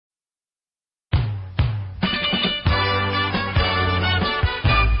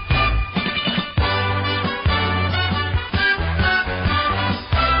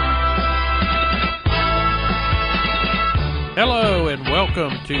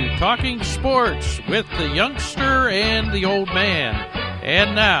welcome to Talking Sports with the youngster and the old man.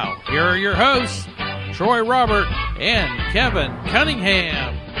 And now, here are your hosts, Troy Robert and Kevin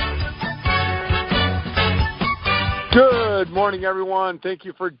Cunningham. Good morning, everyone. Thank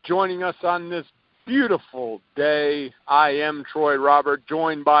you for joining us on this beautiful day. I am Troy Robert,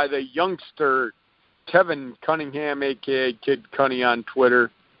 joined by the youngster, Kevin Cunningham, a.k.a. Kid Cunny on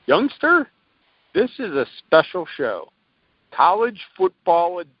Twitter. Youngster, this is a special show. College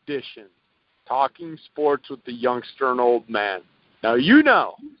football edition, talking sports with the youngster and old man. Now, you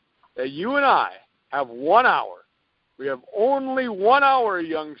know that you and I have 1 hour. We have only 1 hour,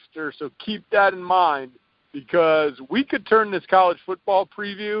 youngster, so keep that in mind because we could turn this college football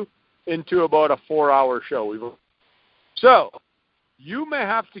preview into about a 4-hour show. So, you may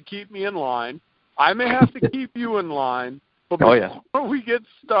have to keep me in line. I may have to keep you in line. But before we get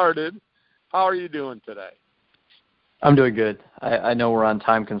started, how are you doing today? I'm doing good. I know we're on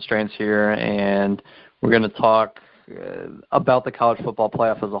time constraints here, and we're going to talk about the college football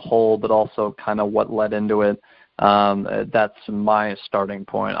playoff as a whole, but also kind of what led into it. That's my starting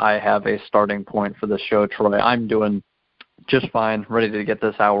point. I have a starting point for the show, Troy. I'm doing just fine, ready to get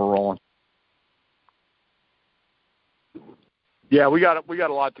this hour rolling. Yeah, we got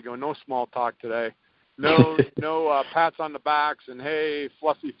a lot to go. No small talk today. No pats on the backs and, hey,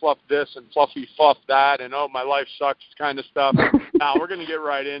 fluffy fluff this and fluffy fluff that and, oh, my life sucks kind of stuff. Now we're going to get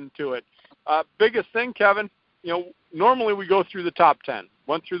right into it. Biggest thing, Kevin, normally we go through the top 10,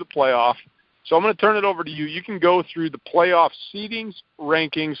 went through the playoff. So I'm going to turn it over to you. You can go through the playoff seedings,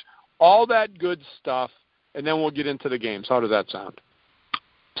 rankings, all that good stuff, and then we'll get into the games. How does that sound?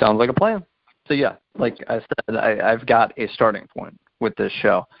 Sounds like a plan. So, yeah, like I said, I've got a starting point with this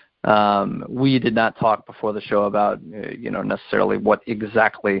show. We did not talk before the show about, necessarily what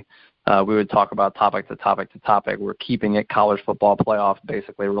exactly we would talk about topic to topic to topic. We're keeping it college football playoff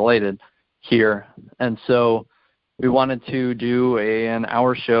basically related here. And so we wanted to do an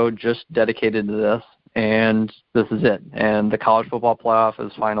hour show just dedicated to this, and this is it. And the college football playoff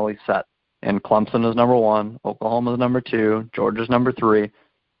is finally set. And Clemson is number 1, Oklahoma is number 2, Georgia's number 3.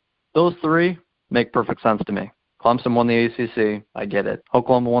 Those 3 make perfect sense to me. Clemson won the ACC, I get it.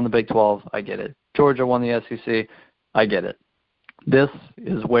 Oklahoma won the Big 12, I get it. Georgia won the SEC, I get it. This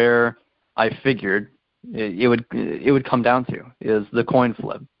is where I figured it would come down to, is the coin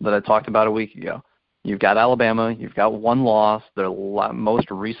flip that I talked about a week ago. You've got Alabama, you've got one loss. Their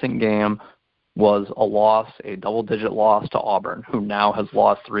most recent game was a double-digit loss to Auburn, who now has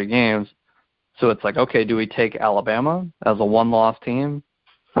lost 3 games. So it's like, okay, do we take Alabama as a one-loss team?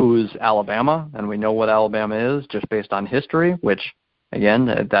 Who's Alabama, and we know what Alabama is just based on history, which,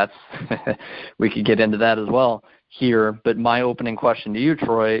 again, that's we could get into that as well here. But my opening question to you,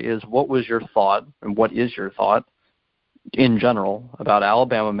 Troy, is what was your thought, and what is your thought in general about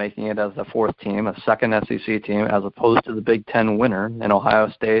Alabama making it as the 4th team, a second SEC team, as opposed to the Big Ten winner in Ohio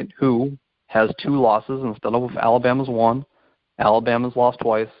State, who has 2 losses instead of Alabama's 1. Ohio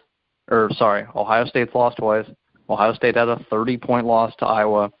State's lost twice. Ohio State had a 30-point loss to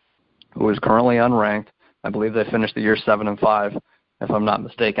Iowa, who is currently unranked. I believe they finished the year 7-5, if I'm not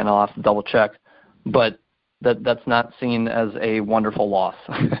mistaken. I'll have to double-check. But that's not seen as a wonderful loss,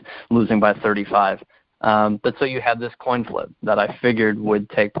 losing by 35. But so you had this coin flip that I figured would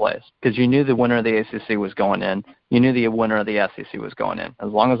take place because you knew the winner of the ACC was going in. You knew the winner of the SEC was going in.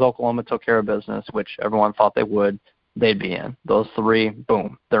 As long as Oklahoma took care of business, which everyone thought they would, they'd be in. Those 3,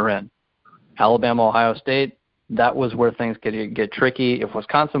 boom, they're in. Alabama, Ohio State, that was where things could get tricky. If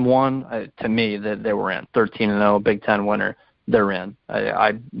Wisconsin won, to me, they were in. 13-0, Big Ten winner, they're in.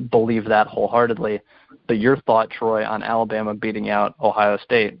 I believe that wholeheartedly. But your thought, Troy, on Alabama beating out Ohio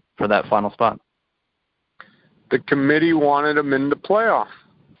State for that final spot? The committee wanted them in the playoff.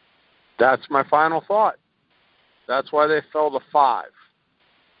 That's my final thought. That's why they fell to 5.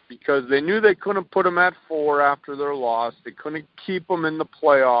 Because they knew they couldn't put them at 4 after their loss. They couldn't keep them in the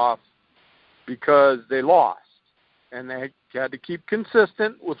playoff because they lost. And they had to keep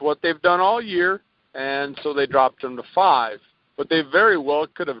consistent with what they've done all year, and so they dropped them to 5. But they very well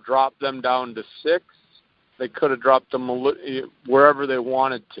could have dropped them down to 6. They could have dropped them wherever they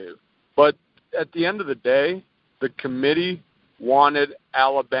wanted to. But at the end of the day, the committee wanted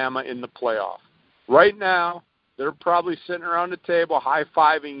Alabama in the playoff. Right now, they're probably sitting around the table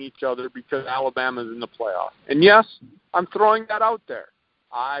high-fiving each other because Alabama's in the playoff. And, yes, I'm throwing that out there.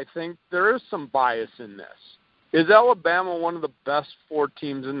 I think there is some bias in this. Is Alabama one of the best 4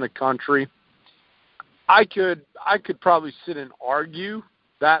 teams in the country? I could probably sit and argue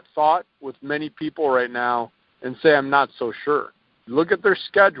that thought with many people right now and say I'm not so sure. Look at their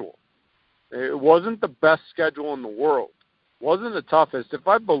schedule. It wasn't the best schedule in the world. Wasn't the toughest. If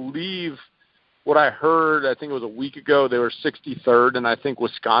I believe what I heard, I think it was a week ago, they were 63rd, and I think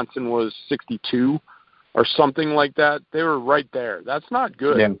Wisconsin was 62 or something like that. They were right there. That's not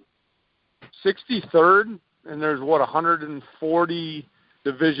good. Yeah. 63rd, and there's, 140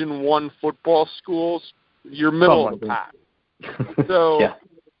 Division I football schools? You're middle of the pack. So yeah.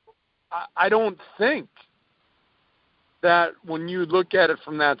 I don't think that when you look at it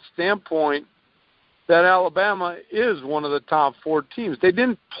from that standpoint, that Alabama is one of the top 4 teams. They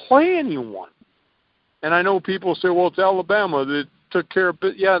didn't play anyone. And I know people say, well, it's Alabama. They took care of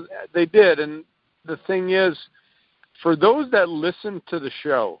it. Yeah, they did. And the thing is, for those that listen to the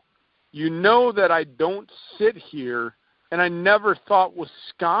show, you know that I don't sit here and I never thought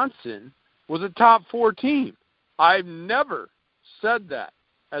Wisconsin was a top 4 team. I've never said that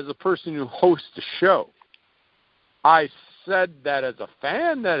as a person who hosts the show. I said that as a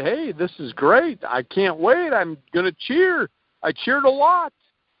fan that, hey, this is great. I can't wait. I'm going to cheer. I cheered a lot.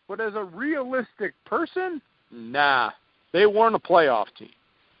 But as a realistic person, nah, they weren't a playoff team.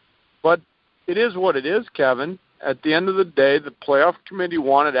 But it is what it is, Kevin. At the end of the day, the playoff committee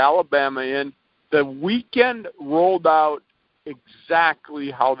wanted Alabama in. The weekend rolled out exactly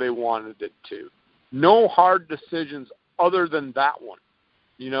how they wanted it to. No hard decisions other than that one.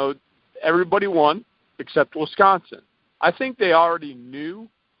 You know, everybody won except Wisconsin. I think they already knew,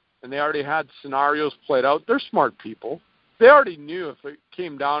 and they already had scenarios played out. They're smart people. They already knew if it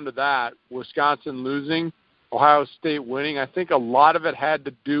came down to that, Wisconsin losing, Ohio State winning. I think a lot of it had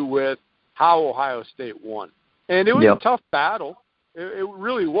to do with how Ohio State won. And it was a tough battle. It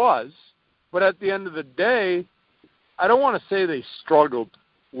really was. But at the end of the day, I don't want to say they struggled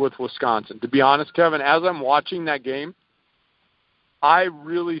with Wisconsin. To be honest, Kevin, as I'm watching that game, I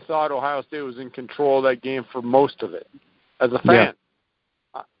really thought Ohio State was in control of that game for most of it as a fan.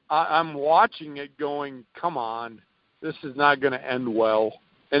 Yeah. I'm watching it going, come on, this is not going to end well.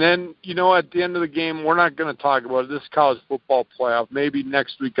 And then, you know, at the end of the game, we're not going to talk about it. This college football playoff. Maybe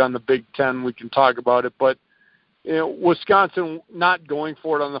next week on the Big Ten we can talk about it. But, you know, Wisconsin not going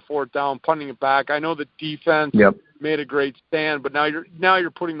for it on the 4th down, punting it back. I know the defense made a great stand, but now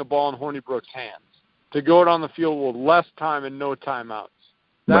you're putting the ball in Hornibrook's hands to go out on the field with less time and no timeouts.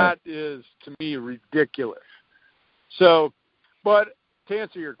 That is, to me, ridiculous. So, but to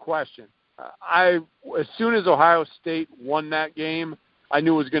answer your question, as soon as Ohio State won that game, I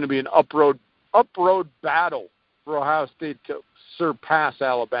knew it was going to be an uproad battle for Ohio State to surpass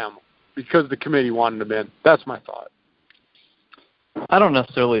Alabama because the committee wanted them in. That's my thought. I don't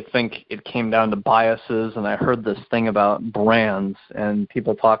necessarily think it came down to biases, and I heard this thing about brands and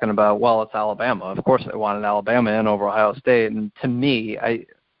people talking about, well, it's Alabama. Of course they wanted Alabama in over Ohio State. And to me,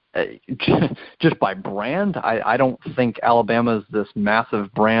 just by brand, I don't think Alabama is this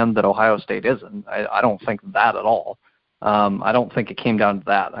massive brand that Ohio State isn't. I don't think that at all. I don't think it came down to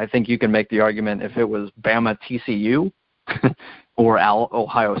that. I think you can make the argument if it was Bama TCU or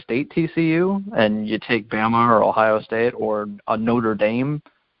Ohio State TCU, and you take Bama or Ohio State or a Notre Dame,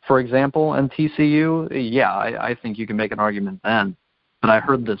 for example, and TCU, I think you can make an argument then. But I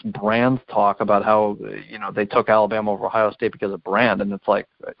heard this brand talk about how, you know, they took Alabama over Ohio State because of brand, and it's like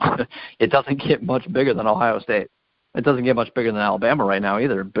it doesn't get much bigger than Ohio State. It doesn't get much bigger than Alabama right now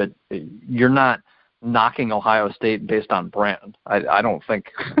either, but you're not knocking Ohio State based on brand. I don't think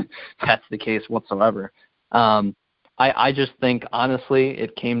that's the case whatsoever. I just think, honestly,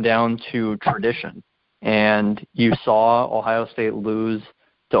 it came down to tradition. And you saw Ohio State lose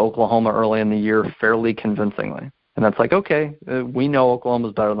to Oklahoma early in the year fairly convincingly. And that's like, okay, we know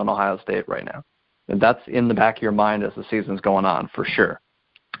Oklahoma's better than Ohio State right now. And that's in the back of your mind as the season's going on, for sure,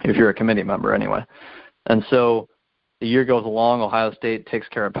 if you're a committee member anyway. And so the year goes along, Ohio State takes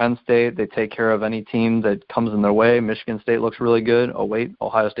care of Penn State. They take care of any team that comes in their way. Michigan State looks really good. Oh, wait,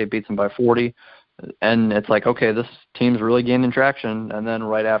 Ohio State beats them by 40. And it's like, okay, this team's really gaining traction. And then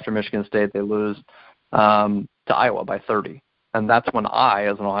right after Michigan State, they lose to Iowa by 30. And that's when I,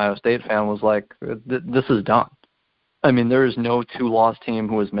 as an Ohio State fan, was like, this is done. I mean, there is no two-loss team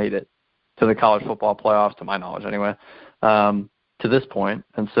who has made it to the college football playoffs, to my knowledge anyway, to this point.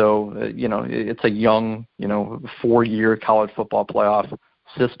 And so, you know, it's a young, 4-year college football playoff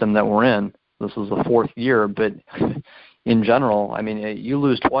system that we're in. This is the 4th year. But in general, I mean, you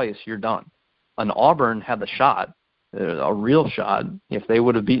lose twice, you're done. And Auburn had the shot, a real shot. If they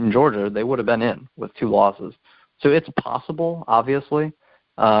would have beaten Georgia, they would have been in with 2 losses. So it's possible, obviously.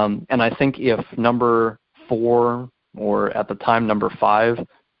 And I think if number 4 or at the time number 5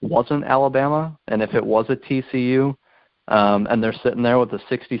 wasn't Alabama, and if it was a TCU, and they're sitting there with a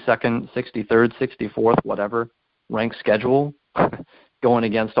 62nd, 63rd, 64th, whatever, ranked schedule, going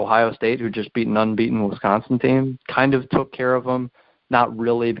against Ohio State, who just beat an unbeaten Wisconsin team, kind of took care of them. Not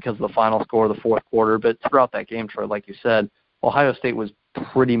really because of the final score of the fourth quarter, but throughout that game, Troy, like you said, Ohio State was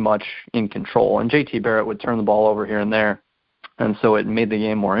pretty much in control. And J.T. Barrett would turn the ball over here and there, and so it made the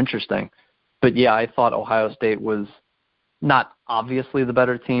game more interesting. But, yeah, I thought Ohio State was not obviously the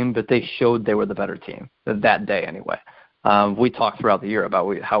better team, but they showed they were the better team that day anyway. We talked throughout the year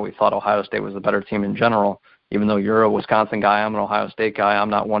about how we thought Ohio State was the better team in general. Even though you're a Wisconsin guy, I'm an Ohio State guy, I'm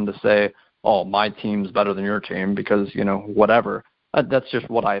not one to say, oh, my team's better than your team because, whatever. That's just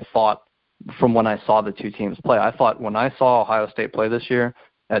what I thought from when I saw the two teams play. I thought when I saw Ohio State play this year,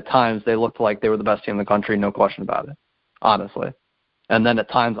 at times they looked like they were the best team in the country, no question about it, honestly. And then at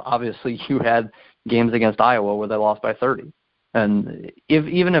times, obviously, you had games against Iowa where they lost by 30. And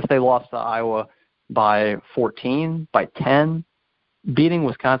even if they lost to Iowa by 14, by 10, beating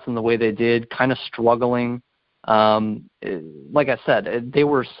Wisconsin the way they did, kind of struggling, like I said, they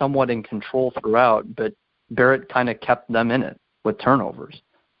were somewhat in control throughout, but Barrett kind of kept them in it with turnovers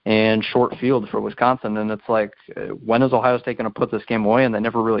and short field for Wisconsin. And it's like, when is Ohio State going to put this game away? And they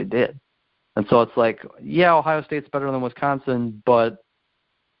never really did. And so it's like, yeah, Ohio State's better than Wisconsin, but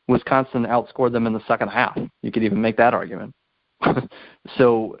Wisconsin outscored them in the second half. You could even make that argument.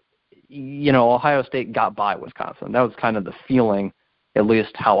 So, Ohio State got by Wisconsin. That was kind of the feeling, at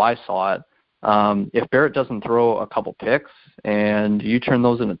least how I saw it. If Barrett doesn't throw a couple picks and you turn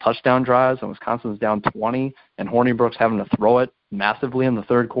those into touchdown drives and Wisconsin's down 20 and Hornibrook's having to throw it massively in the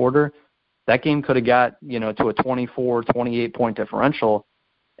third quarter, that game could have got, to a 24, 28-point differential.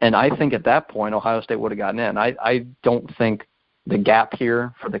 And I think at that point, Ohio State would have gotten in. I don't think the gap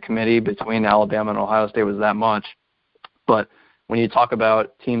here for the committee between Alabama and Ohio State was that much. But when you talk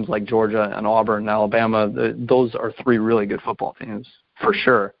about teams like Georgia and Auburn and Alabama, those are three really good football teams, for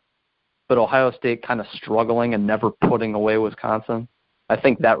sure. But Ohio State kind of struggling and never putting away Wisconsin, I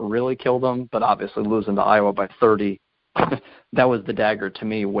think that really killed them. But obviously losing to Iowa by 30, that was the dagger to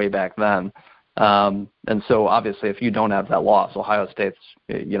me way back then. And so obviously if you don't have that loss, Ohio State's,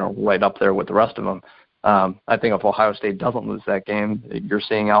 right up there with the rest of them. I think if Ohio State doesn't lose that game, you're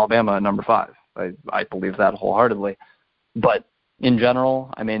seeing Alabama at number 5. I believe that wholeheartedly. But in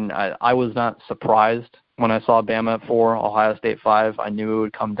general, I was not surprised when I saw Bama at 4, Ohio State 5. I knew it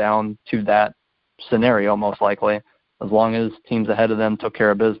would come down to that scenario most likely, as long as teams ahead of them took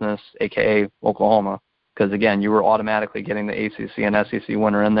care of business, a.k.a. Oklahoma. Because, again, you were automatically getting the ACC and SEC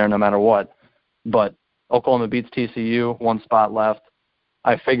winner in there no matter what. But Oklahoma beats TCU, 1 spot left.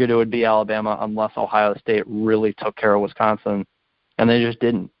 I figured it would be Alabama unless Ohio State really took care of Wisconsin, and they just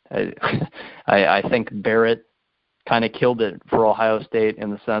didn't. I think Barrett kind of killed it for Ohio State in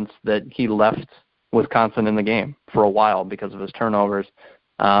the sense that he left Wisconsin in the game for a while because of his turnovers.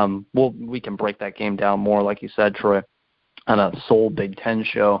 We can break that game down more, like you said, Troy, on a sole Big Ten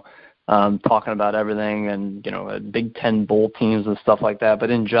show, talking about everything and, Big Ten bowl teams and stuff like that. But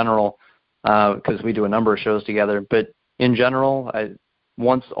in general, because we do a number of shows together, but in general,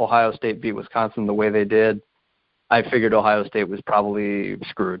 once Ohio State beat Wisconsin the way they did, I figured Ohio State was probably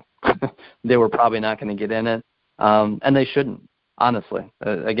screwed. They were probably not going to get in it. And they shouldn't, honestly.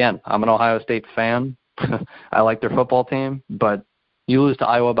 Again, I'm an Ohio State fan. I like their football team, but you lose to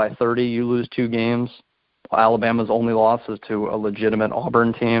Iowa by 30, you lose 2 games. Alabama's only loss is to a legitimate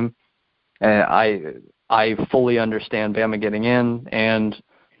Auburn team. I fully understand Bama getting in, and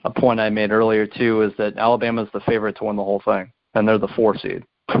a point I made earlier, too, is that Alabama's the favorite to win the whole thing, and they're the 4 seed.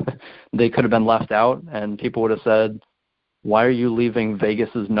 They could have been left out, and people would have said, why are you leaving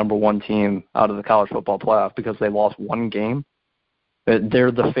Vegas's number 1 team out of the college football playoff because they lost 1 game?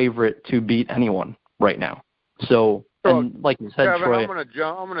 They're the favorite to beat anyone right now. So, and like you said, Kevin, Troy,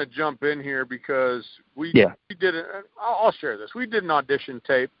 I'm gonna jump in here because we did it. I'll share this. We did an audition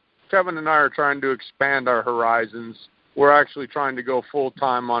tape. Kevin and I are trying to expand our horizons. We're actually trying to go full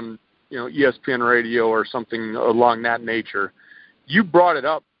time on ESPN radio or something along that nature. You brought it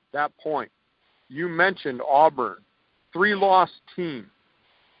up, that point. You mentioned Auburn. 3-loss team.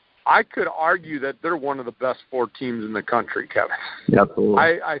 I could argue that they're one of the best 4 teams in the country, Kevin. Absolutely.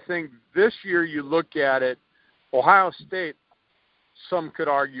 I think this year you look at it, Ohio State, some could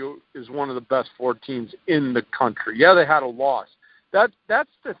argue, is one of the best 4 teams in the country. Yeah, they had a loss. That's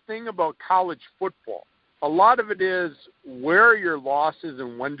the thing about college football. A lot of it is where are your losses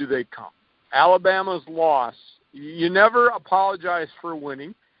and when do they come? Alabama's loss, you never apologize for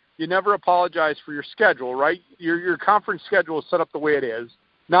winning. You never apologize for your schedule, right? Your conference schedule is set up the way it is.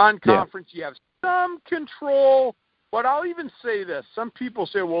 Non-conference, You have some control. But I'll even say this. Some people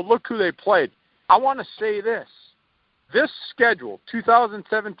say, well, look who they played. I want to say this. This schedule,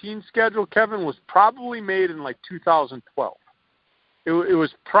 2017 schedule, Kevin, was probably made in 2012. It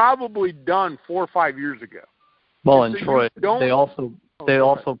was probably done 4 or 5 years ago. Well, and Troy, they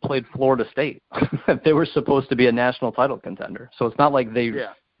also played Florida State. They were supposed to be a national title contender. So it's not like they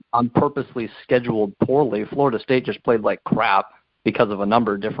on purposely scheduled poorly. Florida State just played like crap because of a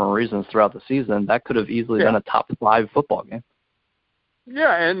number of different reasons throughout the season. That could have easily been a top 5 football game.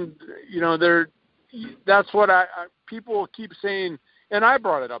 Yeah, and, that's what people keep saying, and I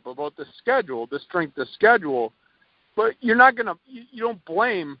brought it up about the schedule, the strength of schedule, but you don't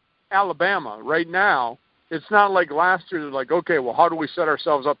blame Alabama right now. It's not like last year, they're like, okay, well, how do we set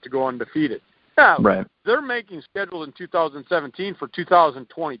ourselves up to go undefeated? Yeah, right. They're making schedules in 2017 for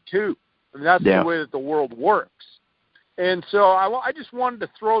 2022. I mean, that's the way that the world works. And so I just wanted to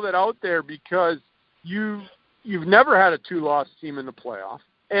throw that out there because you've never had a 2-loss team in the playoff,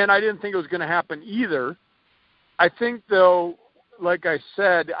 and I didn't think it was going to happen either. I think, though, like I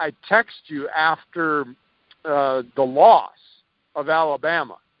said, I text you after the loss of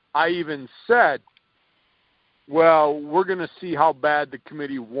Alabama. I even said, well, we're going to see how bad the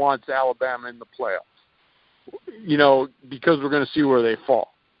committee wants Alabama in the playoffs, because we're going to see where they fall.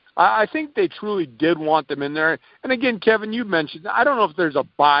 I think they truly did want them in there. And again, Kevin, you mentioned, I don't know if there's a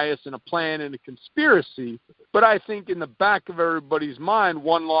bias and a plan and a conspiracy, but I think in the back of everybody's mind,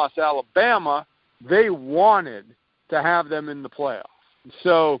 1-loss Alabama, they wanted to have them in the playoffs.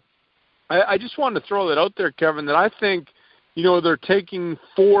 So I just wanted to throw that out there, Kevin, that I think, they're taking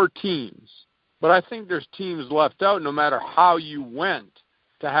 4 teams. But I think there's teams left out no matter how you went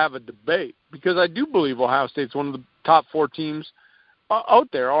to have a debate. Because I do believe Ohio State's one of the top 4 teams out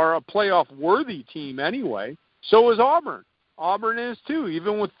there, are a playoff-worthy team anyway. So is Auburn. Auburn is too,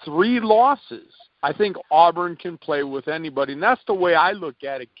 even with 3 losses. I think Auburn can play with anybody. And that's the way I look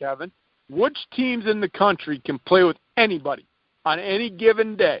at it, Kevin. Which teams in the country can play with anybody on any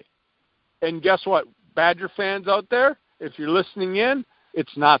given day? And guess what, Badger fans out there, if you're listening in,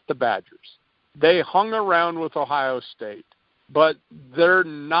 it's not the Badgers. They hung around with Ohio State, but they're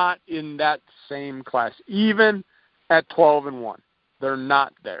not in that same class. Even at 12-1, they're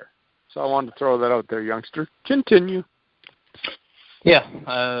not there. So I wanted to throw that out there, youngster. Continue. Yeah,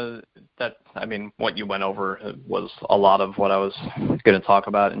 what you went over was a lot of what I was going to talk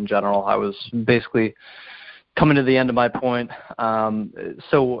about in general. I was basically coming to the end of my point.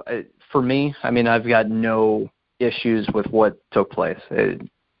 So for me, I've got no issues with what took place.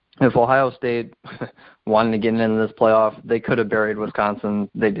 If Ohio State wanted to get into this playoff, they could have buried Wisconsin.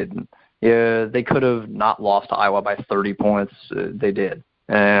 They didn't. Yeah, they could have not lost to Iowa by 30 points. They did.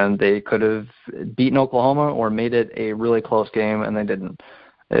 And they could have beaten Oklahoma or made it a really close game, and they didn't.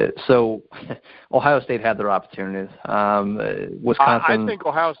 So Ohio State had their opportunities. Wisconsin. I think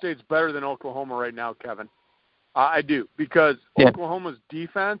Ohio State's better than Oklahoma right now, Kevin. I do, because Oklahoma's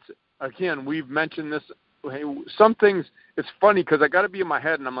defense, again, we've mentioned this. Some things, it's funny because I got to be in my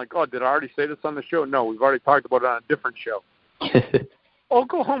head, and I'm like, oh, did I already say this on the show? No, we've already talked about it on a different show.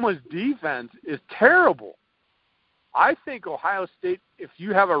 Oklahoma's defense is terrible. I think Ohio State, if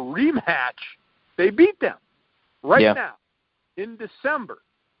you have a rematch, they beat them now in December.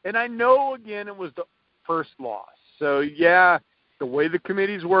 And I know, again, it was the first loss. So, the way the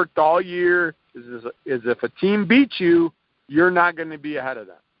committee's worked all year is if a team beats you, you're not going to be ahead of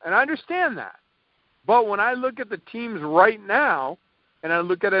them. And I understand that. But when I look at the teams right now, and I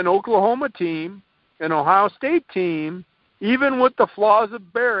look at an Oklahoma team, an Ohio State team, even with the flaws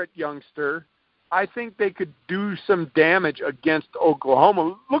of Barrett, youngster, I think they could do some damage against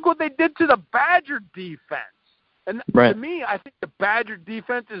Oklahoma. Look what they did to the Badger defense. And to me, I think the Badger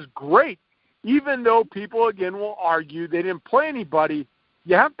defense is great. Even though people, again, will argue they didn't play anybody,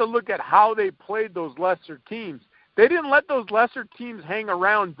 you have to look at how they played those lesser teams. They didn't let those lesser teams hang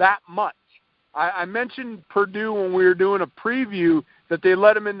around that much. I mentioned Purdue when we were doing a preview that they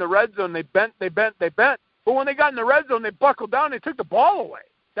let them in the red zone. They bent. But when they got in the red zone, they buckled down. They took the ball away.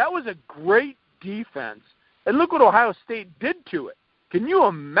 That was a great defense. And look what Ohio State did to it. Can you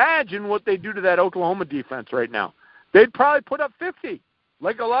imagine what they do to that Oklahoma defense right now? They'd probably put up 50,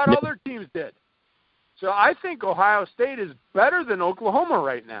 like a lot of other teams did. So I think Ohio State is better than Oklahoma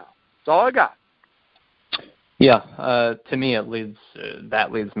right now. That's all I got. Yeah, to me,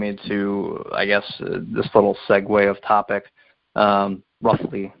 that leads me to, I guess, this little segue of topic,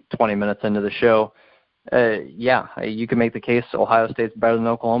 roughly 20 minutes into the show. You can make the case Ohio State's better than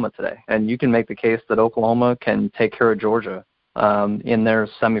Oklahoma today, and you can make the case that Oklahoma can take care of Georgia in their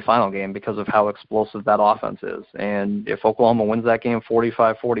semifinal game because of how explosive that offense is. And if Oklahoma wins that game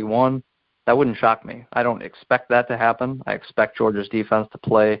 45-41, that wouldn't shock me. I don't expect that to happen. I expect Georgia's defense to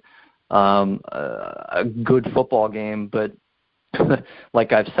play a good football game, but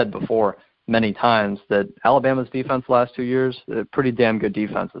like I've said before, many times that Alabama's defense the last 2 years, pretty damn good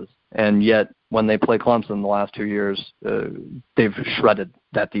defenses. And yet, when they play Clemson the last 2 years, they've shredded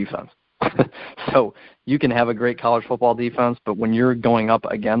that defense. So you can have a great college football defense, but when you're going up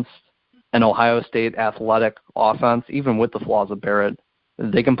against an Ohio State athletic offense, even with the flaws of Barrett,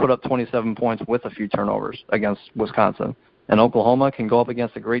 they can put up 27 points with a few turnovers against Wisconsin. And Oklahoma can go up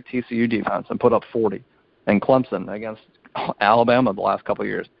against a great TCU defense and put up 40. And Clemson against Alabama the last couple of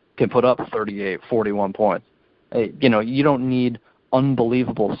years can put up 38, 41 points. You don't need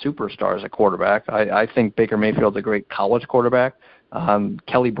unbelievable superstars at quarterback. I think Baker Mayfield's a great college quarterback.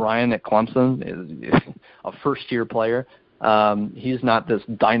 Kelly Bryant at Clemson is a first-year player. He's not this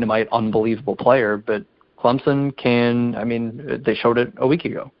dynamite, unbelievable player, but Clemson they showed it a week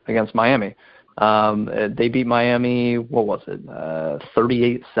ago against Miami. They beat Miami,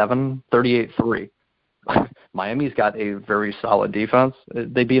 38-7, 38-3. Miami's got a very solid defense.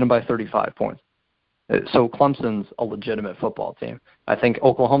 They beat them by 35 points. So Clemson's a legitimate football team. I think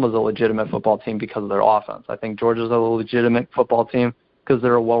Oklahoma's a legitimate football team because of their offense. I think Georgia's a legitimate football team because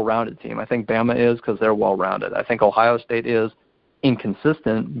they're a well-rounded team. I think Bama is because they're well-rounded. I think Ohio State is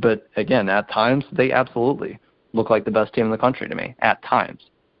inconsistent, but again, at times, they absolutely look like the best team in the country to me, at times.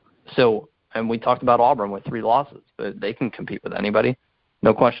 So, and we talked about Auburn with 3 losses, but they can compete with anybody,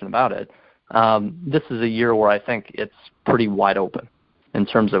 no question about it. This is a year where I think it's pretty wide open in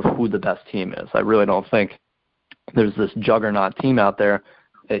terms of who the best team is. I really don't think there's this juggernaut team out there.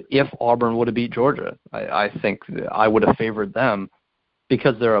 If Auburn would have beat Georgia, I think I would have favored them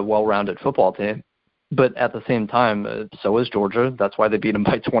because they're a well-rounded football team. But at the same time, so is Georgia. That's why they beat them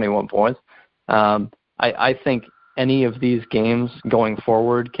by 21 points. I think any of these games going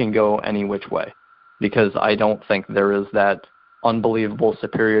forward can go any which way because I don't think there is that unbelievable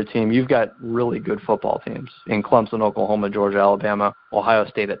superior team. You've got really good football teams in Clemson, Oklahoma, Georgia, Alabama, Ohio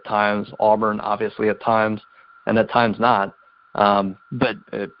State at times, Auburn obviously at times, and at times not. But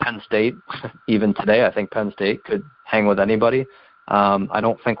Penn State, even today, I think Penn State could hang with anybody. I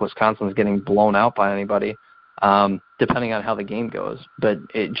don't think Wisconsin's getting blown out by anybody, depending on how the game goes. But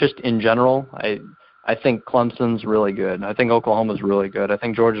just in general, I think Clemson's really good. I think Oklahoma's really good. I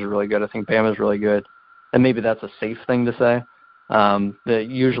think Georgia's really good. I think Bama's really good. And maybe that's a safe thing to say. That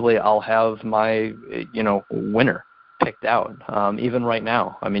usually I'll have my, winner picked out. Even right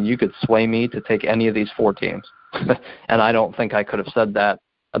now, you could sway me to take any of these 4 teams. And I don't think I could have said that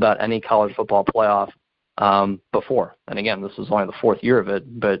about any college football playoff before. And again, this is only the 4th year of it,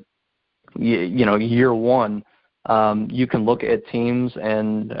 but year one, you can look at teams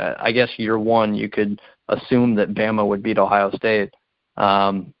and I guess year one, you could assume that Bama would beat Ohio State.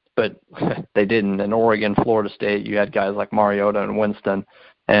 But they didn't. In Oregon, Florida State, you had guys like Mariota and Winston.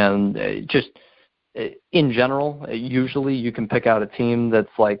 And just in general, usually you can pick out a team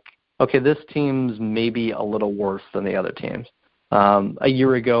that's like, okay, this team's maybe a little worse than the other teams. A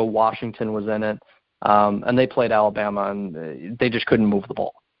year ago, Washington was in it, and they played Alabama, and they just couldn't move the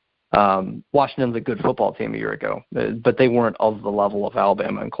ball. Washington's a good football team a year ago, but they weren't of the level of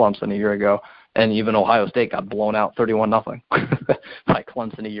Alabama and Clemson a year ago. And even Ohio State got blown out 31-0 by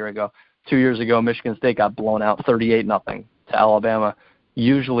Clemson a year ago. 2 years ago, Michigan State got blown out 38-0 to Alabama.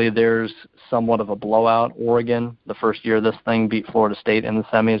 Usually there's somewhat of a blowout. Oregon, the first year this thing, beat Florida State in the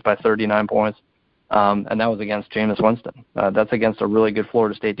semis by 39 points, and that was against Jameis Winston. That's against a really good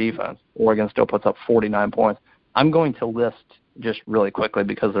Florida State defense. Oregon still puts up 49 points. I'm going to list just really quickly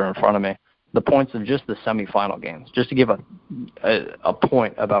because they're in front of me the points of just the semifinal games, just to give a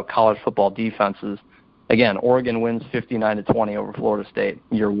point about college football defenses. Again, Oregon wins 59-20 over Florida State,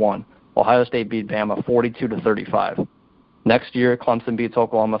 year one. Ohio State beat Bama 42-35. Next year, Clemson beats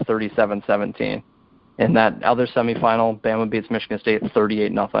Oklahoma 37-17. In that other semifinal, Bama beats Michigan State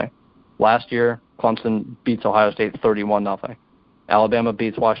 38-0. Last year, Clemson beats Ohio State 31-0. Alabama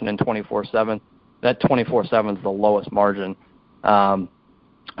beats Washington 24-7. That 24-7 is the lowest margin,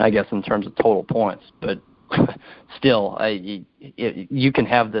 I guess, in terms of total points. But still, you can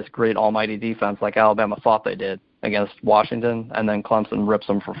have this great almighty defense like Alabama thought they did against Washington, and then Clemson rips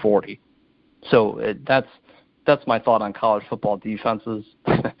them for 40. So that's my thought on college football defenses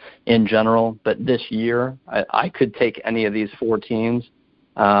in general. But this year, I could take any of these 4 teams,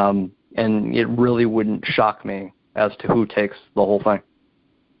 and it really wouldn't shock me as to who takes the whole thing.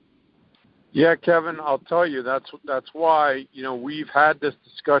 Yeah, Kevin, I'll tell you, that's why, we've had this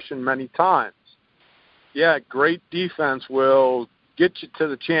discussion many times. Yeah, great defense will get you to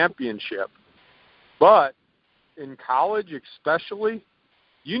the championship. But in college especially,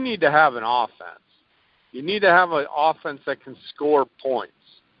 you need to have an offense. You need to have an offense that can score points.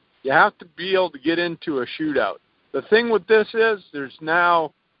 You have to be able to get into a shootout. The thing with this is there's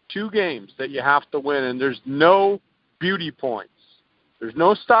now 2 games that you have to win, and there's no beauty points. There's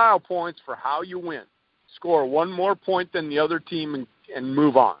no style points for how you win. Score 1 more point than the other team and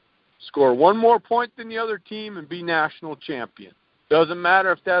move on. Score 1 more point than the other team and be national champion. Doesn't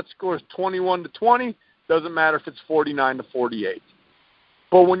matter if that score is 21-20. Doesn't matter if it's 49-48.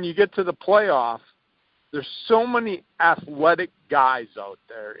 But when you get to the playoff, there's so many athletic guys out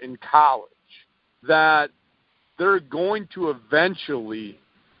there in college that they're going to eventually,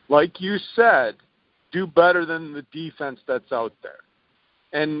 like you said, do better than the defense that's out there.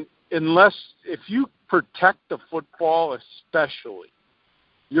 And if you protect the football especially,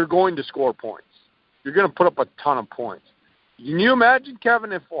 you're going to score points. You're going to put up a ton of points. Can you imagine,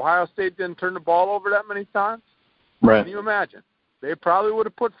 Kevin, if Ohio State didn't turn the ball over that many times? Right. Can you imagine? They probably would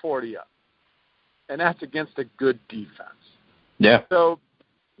have put 40 up. And that's against a good defense. Yeah. So,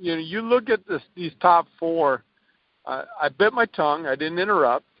 you look at these top 4. I bit my tongue. I didn't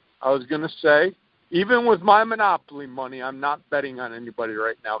interrupt. I was going to say, even with my Monopoly money, I'm not betting on anybody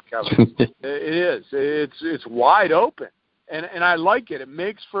right now, Kevin. It is. It's wide open. And I like it. It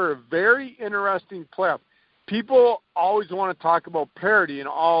makes for a very interesting playoff. People always want to talk about parity in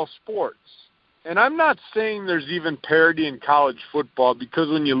all sports. And I'm not saying there's even parity in college football, because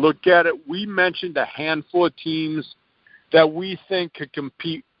when you look at it, we mentioned a handful of teams that we think could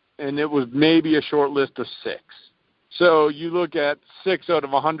compete, and it was maybe a short list of 6. So you look at 6 out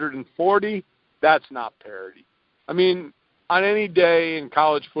of 140, that's not parity. I mean, on any day in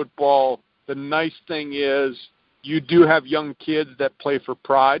college football, the nice thing is you do have young kids that play for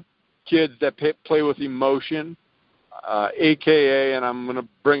pride, kids that play with emotion, a.k.a., and I'm going to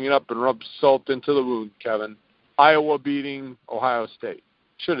bring it up and rub salt into the wound, Kevin, Iowa beating Ohio State.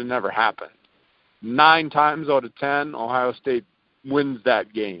 Should have never happened. 9 times out of 10, Ohio State wins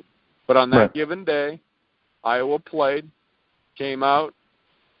that game. But on that given day, Iowa played, came out,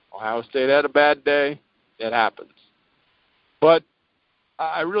 Ohio State had a bad day. It happens. But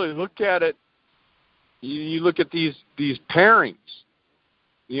I really look at it, you look at these pairings.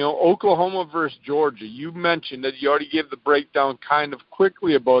 Oklahoma versus Georgia. You mentioned that you already gave the breakdown kind of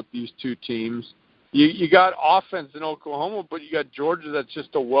quickly about these 2 teams. You got offense in Oklahoma, but you got Georgia that's just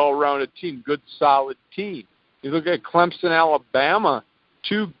a well-rounded team, good, solid team. You look at Clemson, Alabama,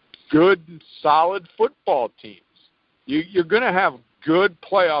 2 good, solid football teams. You're going to have good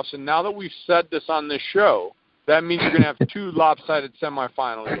playoffs, and now that we've said this on this show, that means you're going to have 2 lopsided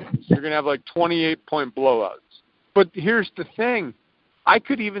semifinal games. You're going to have like 28-point blowouts. But here's the thing. I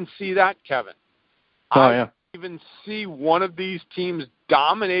could even see that, Kevin. I could even see one of these teams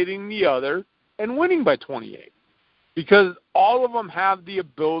dominating the other and winning by 28, because all of them have the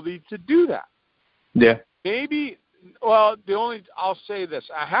ability to do that. Yeah. Maybe, I'll say this.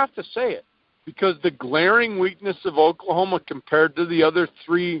 I have to say it, because the glaring weakness of Oklahoma compared to the other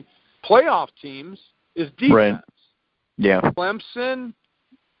 3 playoff teams is defense. Right. Yeah. Clemson,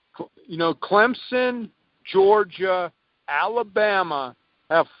 Georgia, Alabama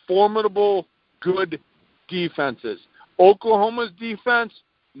have formidable, good defenses. Oklahoma's defense,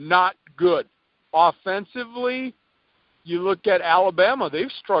 not good. Offensively, you look at Alabama,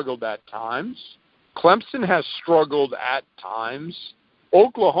 they've struggled at times. Clemson has struggled at times.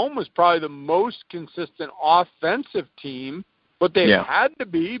 Oklahoma's probably the most consistent offensive team, but they had to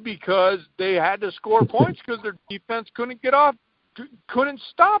be, because they had to score points because their defense couldn't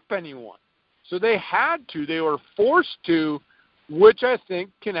stop anyone. So they had to. They were forced to, which I think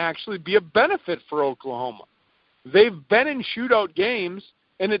can actually be a benefit for Oklahoma. They've been in shootout games,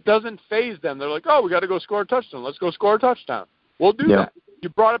 and it doesn't faze them. They're like, we got to go score a touchdown. Let's go score a touchdown. We'll do that. You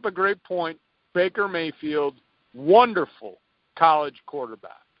brought up a great point. Baker Mayfield, wonderful college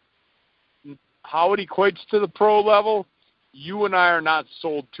quarterback. How it equates to the pro level, you and I are not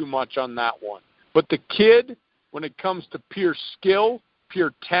sold too much on that one. But the kid, when it comes to pure skill,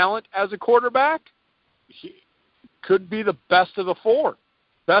 pure talent as a quarterback, he could be the best of the 4.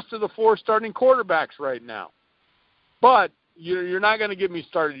 Best of the 4 starting quarterbacks right now. But you're not going to get me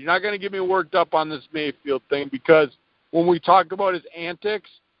started. You're not going to get me worked up on this Mayfield thing, because when we talk about his antics,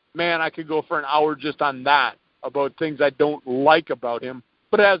 man, I could go for an hour just on that, about things I don't like about him,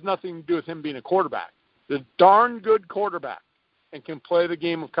 but it has nothing to do with him being a quarterback. He's a darn good quarterback and can play the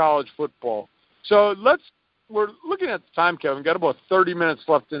game of college football. So we're looking at the time, Kevin. Got about 30 minutes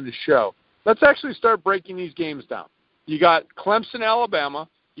left in the show. Let's actually start breaking these games down. You got Clemson, Alabama.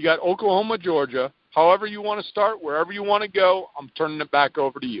 You got Oklahoma, Georgia. However you want to start, wherever you want to go, I'm turning it back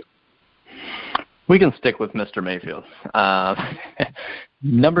over to you. We can stick with Mr. Mayfield.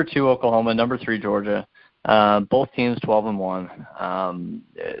 Number 2, Oklahoma. Number 3, Georgia. Both teams 12-1.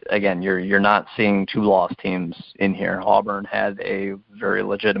 Again, you're not seeing two lost teams in here. Auburn had a very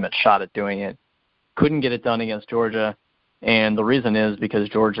legitimate shot at doing it. Couldn't get it done against Georgia. And the reason is because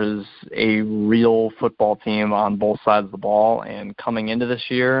Georgia's a real football team on both sides of the ball. And coming into this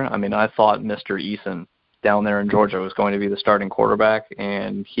year, I mean, I thought Mr. Eason down there in Georgia was going to be the starting quarterback,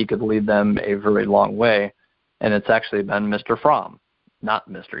 and he could lead them a very long way. And it's actually been Mr. Fromm, not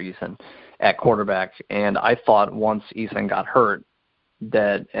Mr. Eason, at quarterback. And I thought once Eason got hurt,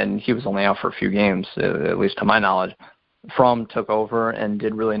 and he was only out for a few games, at least to my knowledge, Fromm took over and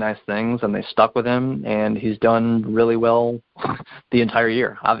did really nice things, and they stuck with him, and he's done really well the entire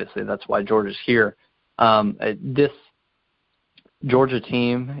year. Obviously, that's why Georgia's here. This Georgia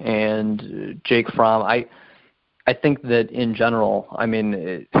team and Jake Fromm, I think that in general, I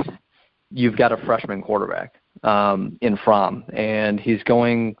mean, you've got a freshman quarterback in Fromm, and he's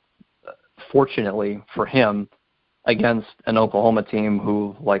going, fortunately for him, against an Oklahoma team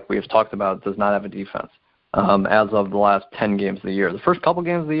who, like we've talked about, does not have a defense. As of the last 10 games of the year. The first couple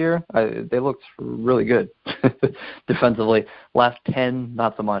games of the year, they looked really good defensively. Last 10,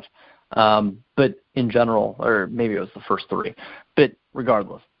 not so much. But in general, or maybe it was the first 3. But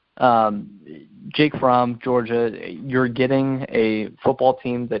regardless, Jake Fromm, Georgia, you're getting a football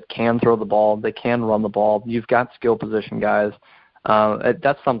team that can throw the ball, they can run the ball. You've got skill position guys.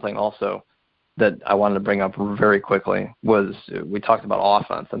 That's something also that I wanted to bring up very quickly was we talked about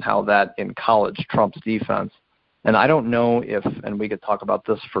offense and how that in college trumps defense. And I don't know if, and we could talk about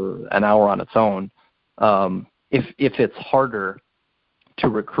this for an hour on its own, if it's harder to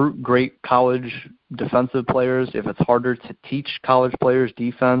recruit great college defensive players, if it's harder to teach college players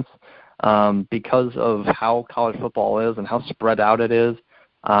defense because of how college football is and how spread out it is,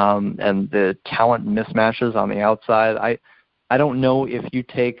 and the talent mismatches on the outside. I don't know if you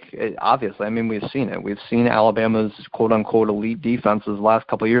take, obviously, I mean, we've seen it. We've seen Alabama's quote-unquote elite defenses the last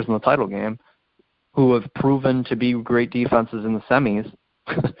couple of years in the title game who have proven to be great defenses in the semis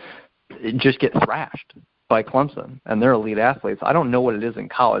just get thrashed by Clemson, and they're elite athletes. I don't know what it is in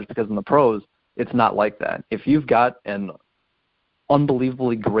college because in the pros, it's not like that. If you've got an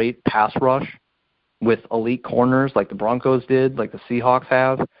unbelievably great pass rush with elite corners like the Broncos did, like the Seahawks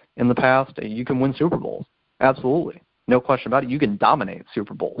have in the past, you can win Super Bowls. Absolutely. No question about it. You can dominate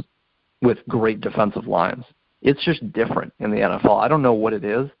Super Bowls with great defensive lines. It's just different in the NFL. I don't know what it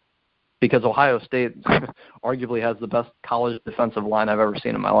is because Ohio State arguably has the best college defensive line I've ever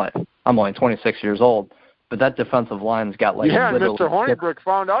seen in my life. I'm only 26 years old, but that defensive line's got like Mr. Hornibrook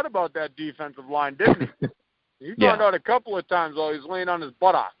found out about that defensive line, didn't he? He found out a couple of times while he was laying on his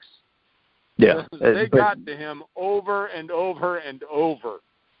buttocks. Yeah. They got to him over and over and over.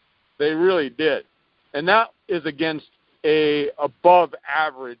 They really did. And that is against a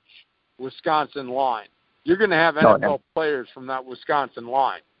above-average Wisconsin line. You're going to have NFL players from that Wisconsin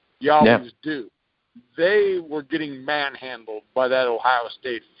line. You always do. They were getting manhandled by that Ohio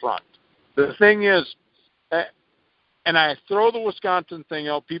State front. The thing is, and I throw the Wisconsin thing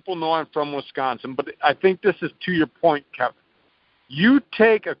out, people know I'm from Wisconsin, but I think this is to your point, Kevin. You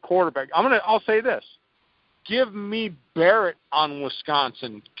take a quarterback. I'll say this. Give me Barrett on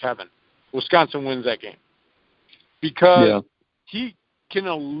Wisconsin, Kevin. Wisconsin wins that game because he can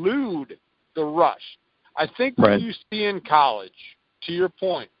elude the rush. I think what you see in college, to your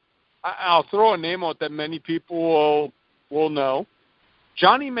point, I'll throw a name out that many people will know,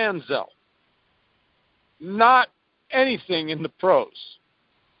 Johnny Manziel. Not anything in the pros.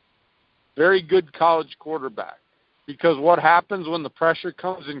 Very good college quarterback. Because what happens when the pressure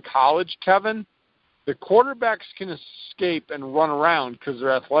comes in college, Kevin, the quarterbacks can escape and run around because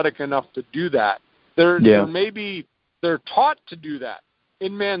they're athletic enough to do that. They're taught to do that.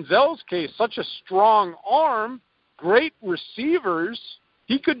 In Manziel's case, such a strong arm, great receivers,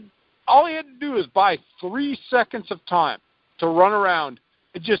 all he had to do is buy 3 seconds of time to run around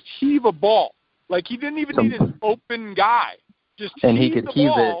and just heave a ball. Like he didn't even need an open guy. Just heave the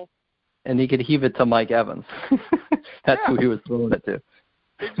ball. And he could heave it to Mike Evans. That's who he was throwing it to.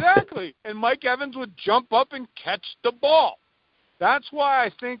 Exactly. And Mike Evans would jump up and catch the ball. That's why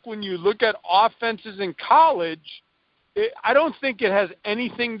I think when you look at offenses in college, I don't think it has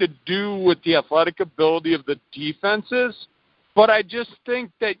anything to do with the athletic ability of the defenses, but I just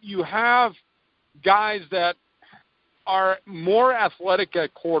think that you have guys that are more athletic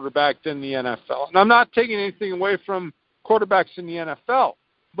at quarterback than the NFL. And I'm not taking anything away from quarterbacks in the NFL,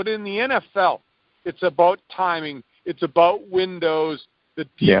 but in the NFL, it's about timing. It's about windows. The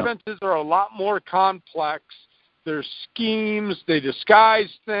defenses are a lot more complex. There's schemes. They disguise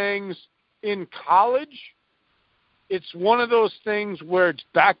things. In college, it's one of those things where it's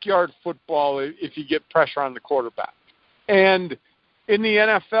backyard football if you get pressure on the quarterback. And in the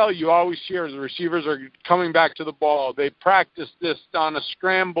NFL, you always hear the receivers are coming back to the ball. They practice this on a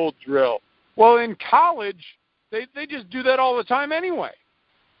scramble drill. Well, in college, they just do that all the time anyway.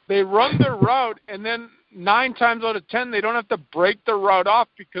 They run their route, and then 9 times out of 10, they don't have to break the route off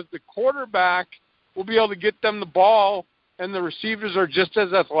because the quarterback will be able to get them the ball, and the receivers are just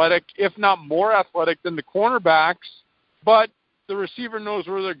as athletic, if not more athletic than the cornerbacks, but the receiver knows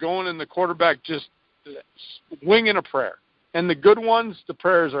where they're going, and the quarterback just winging a prayer. And the good ones, the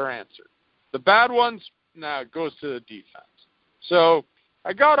prayers are answered. The bad ones, it goes to the defense. So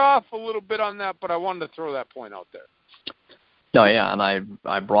I got off a little bit on that, but I wanted to throw that point out there. No, yeah, and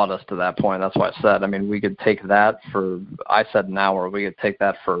I brought us to that point. That's why I said, I mean, we could take that for, I said an hour, we could take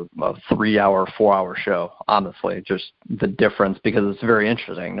that for a 3-hour, 4-hour show, honestly, just the difference, because it's very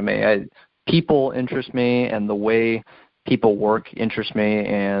interesting to me. People interest me, and the way people work interests me,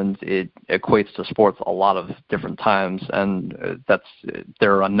 and it equates to sports a lot of different times, and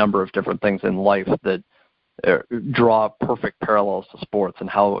there are a number of different things in life that draw perfect parallels to sports and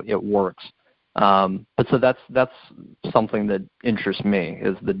how it works. But so that's something that interests me,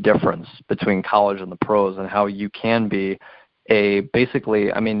 is the difference between college and the pros, and how you can be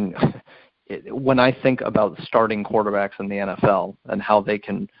basically, I mean, when I think about starting quarterbacks in the NFL and how they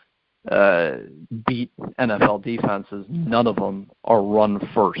can beat NFL defenses, none of them are run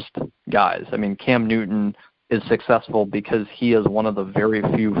first guys. I mean, Cam Newton is successful because he is one of the very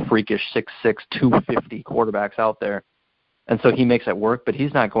few freakish 6'6", 250 quarterbacks out there. And so he makes it work, but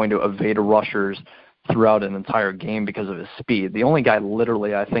he's not going to evade rushers throughout an entire game because of his speed. The only guy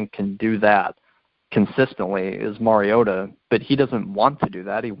literally I think can do that consistently is Mariota, but he doesn't want to do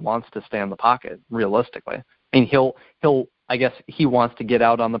that. He wants to stay in the pocket, realistically. I mean, I guess he wants to get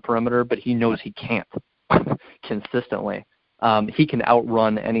out on the perimeter, but he knows he can't consistently. He can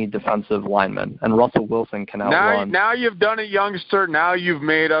outrun any defensive lineman, and Russell Wilson can outrun. Now you've done it, youngster. Now you've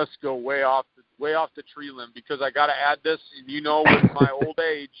made us go way off the tree limb, because I got to add this. With my old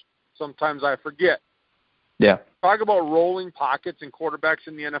age, sometimes I forget. Yeah. Talk about rolling pockets and quarterbacks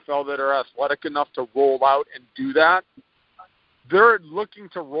in the NFL that are athletic enough to roll out and do that. They're looking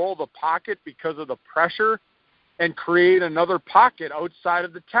to roll the pocket because of the pressure and create another pocket outside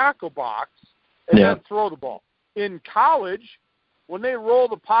of the tackle box and then throw the ball. In college, when they roll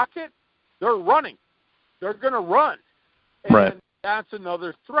the pocket, they're running. They're going to run. And that's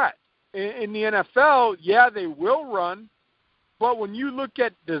another threat. In the NFL, they will run, but when you look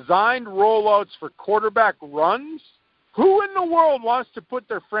at designed rollouts for quarterback runs, who in the world wants to put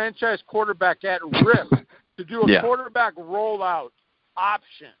their franchise quarterback at risk to do a quarterback rollout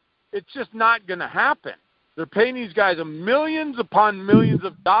option? It's just not going to happen. They're paying these guys millions upon millions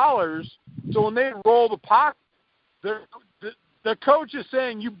of dollars, so when they roll the pocket, the coach is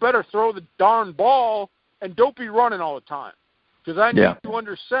saying, you better throw the darn ball and don't be running all the time, because I need you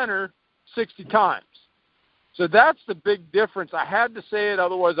under center 60 times. So that's the big difference. I had to say it,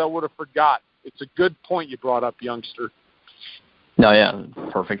 otherwise I would have forgot. It's a good point you brought up, youngster. No, yeah,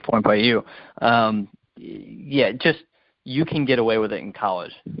 perfect point by you. Just you can get away with it in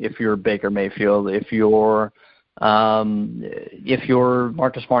college if you're Baker Mayfield, if you're Marcus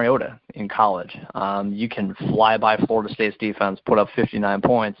Mariota in college. You can fly by Florida State's defense, put up 59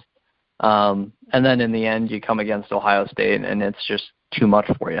 points, and then in the end you come against Ohio State and it's just too much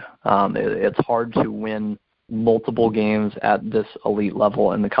for you. It's hard to win multiple games at this elite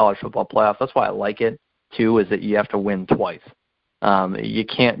level in the college football playoff. That's why I like it too, is that you have to win twice. You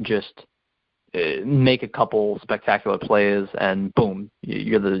can't just make a couple spectacular plays and boom,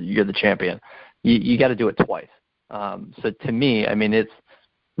 you're the champion. You got to do it twice. So to me, I mean, it's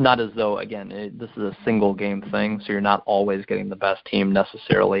not as though, again, this is a single game thing, so you're not always getting the best team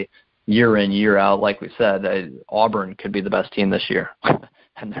necessarily year in, year out. Like we said, Auburn could be the best team this year,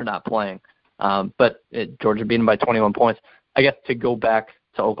 and they're not playing. But Georgia beat them by 21 points. I guess to go back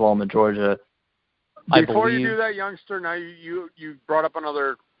to Oklahoma, Georgia, Before you do that, youngster, now you brought up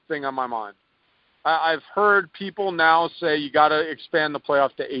another thing on my mind. I've heard people now say you got to expand the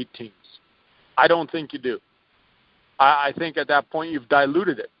playoff to 8 teams. I don't think you do. I think at that point you've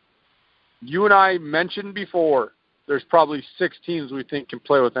diluted it. You and I mentioned before there's probably 6 teams we think can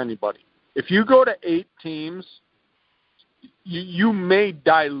play with anybody. If you go to 8 teams, you may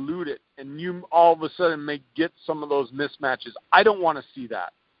dilute it, and you all of a sudden may get some of those mismatches. I don't want to see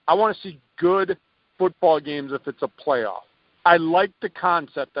that. I want to see good football games if it's a playoff. I like the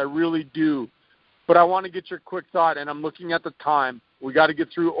concept. I really do. But I want to get your quick thought, and I'm looking at the time. We got to get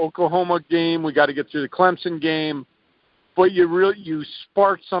through Oklahoma game. We got to get through the Clemson game. But you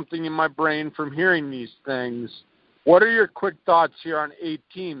sparked something in my brain from hearing these things. What are your quick thoughts here on 8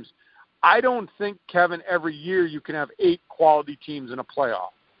 teams? I don't think, Kevin, every year you can have 8 quality teams in a playoff.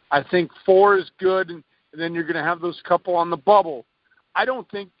 I think 4 is good, and then you're going to have those couple on the bubble. I don't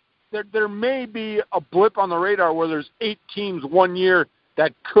think there may be a blip on the radar where there's 8 teams one year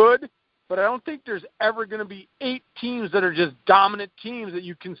that could, but I don't think there's ever going to be 8 teams that are just dominant teams that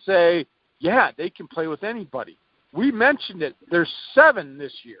you can say, yeah, they can play with anybody. We mentioned it. There's 7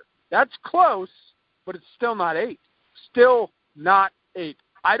 this year. That's close, but it's still not 8. Still not 8.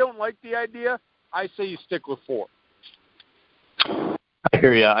 I don't like the idea. I say you stick with 4. I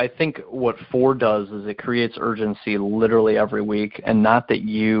hear you. I think what 4 does is it creates urgency literally every week, and not that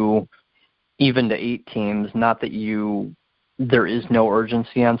you, even to 8 teams, not that there is no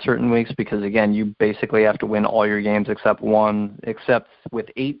urgency on certain weeks, because, again, you basically have to win all your games except one. Except with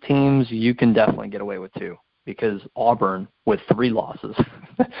 8 teams, you can definitely get away with 2, because Auburn, with 3 losses,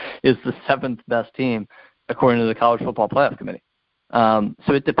 is the 7th best team, according to the College Football Playoff Committee.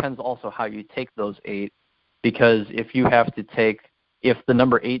 So it depends also how you take those 8, because if the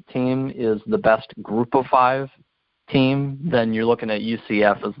number 8 team is the best group of 5 team, then you're looking at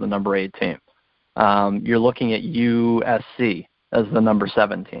UCF as the number 8 team. You're looking at USC as the number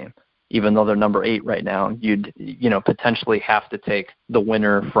 7 team. Even though they're number 8 right now, you'd potentially have to take the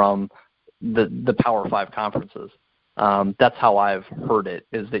winner from the Power 5 conferences. That's how I've heard it,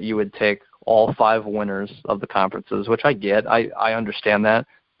 is that you would take all 5 winners of the conferences, which I get. I understand that.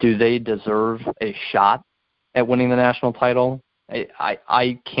 Do they deserve a shot at winning the national title?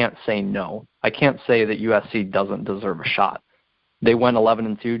 I can't say no. I can't say that USC doesn't deserve a shot. They went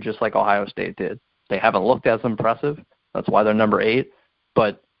 11-2 just like Ohio State did. They haven't looked as impressive. That's why they're number 8.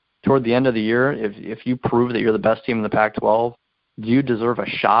 But toward the end of the year, if you prove that you're the best team in the Pac-12, do you deserve a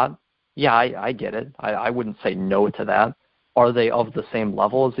shot? Yeah, I get it. I wouldn't say no to that. Are they of the same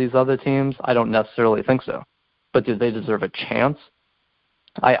level as these other teams? I don't necessarily think so. But do they deserve a chance?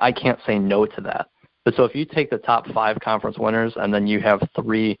 I can't say no to that. But so if you take the top 5 conference winners and then you have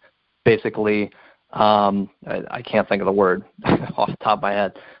 3 basically, I can't think of the word off the top of my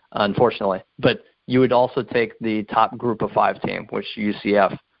head, unfortunately. But you would also take the top group of 5 team, which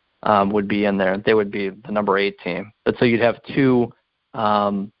UCF would be in there. They would be the number 8 team. But so you'd have 2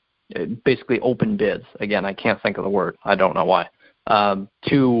 basically open bids. Again, I can't think of the word. I don't know why.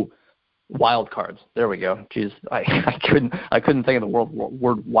 2 wild cards. There we go. Jeez, I couldn't think of the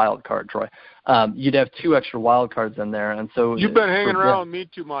word wild card, Troy. You'd have 2 extra wild cards in there, and so you've been hanging around with me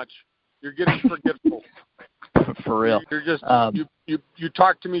too much. You're getting forgetful. For real. You're just you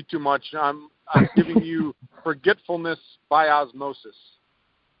talk to me too much. I'm giving you forgetfulness by osmosis.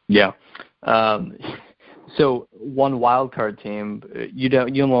 Yeah. So 1 wild card team, you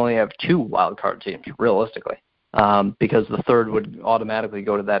only have 2 wild card teams realistically, because the third would automatically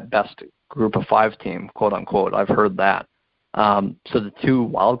go to that best group of 5 team, quote unquote. I've heard that. So the 2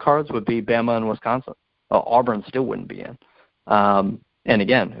 wild cards would be Bama and Wisconsin. Auburn still wouldn't be in. And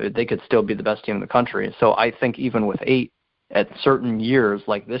again, they could still be the best team in the country. So I think even with 8, at certain years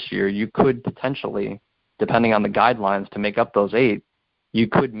like this year, you could potentially, depending on the guidelines to make up those 8, you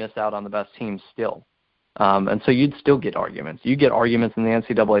could miss out on the best teams still. And so you'd still get arguments. You get arguments in the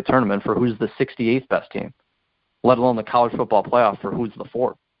NCAA tournament for who's the 68th best team, let alone the college football playoff for who's the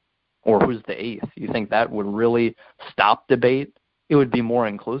 4th or who's the 8th. You think that would really stop debate? It would be more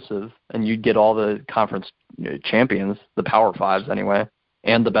inclusive, and you'd get all the conference champions, the Power 5s anyway,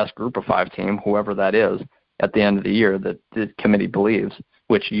 and the best group of 5 team, whoever that is, at the end of the year that the committee believes,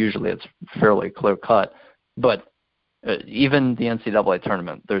 which usually it's fairly clear-cut. But even the NCAA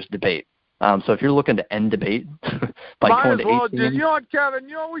tournament, there's debate. So if you're looking to end debate by going to 8 teams, you know what, Kevin?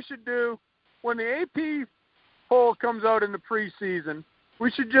 You know what we should do? When the AP poll comes out in the preseason,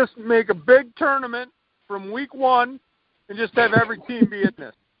 we should just make a big tournament from week 1 and just have every team be in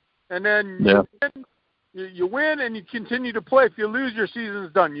this. And then you win and you continue to play. If you lose, your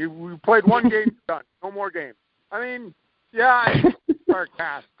season's done. You played 1 game, done. No more games. I mean, yeah, I'm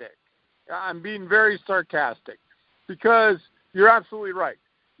sarcastic. I'm being very sarcastic because you're absolutely right.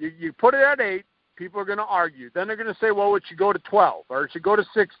 You put it at 8, people are going to argue. Then they're going to say, well, it should go to 12 or it should go to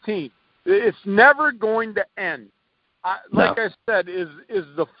 16. It's never going to end. Like I said, is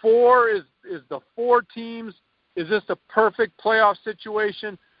the 4 teams, is this a perfect playoff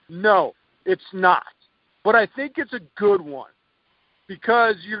situation? No, it's not. But I think it's a good one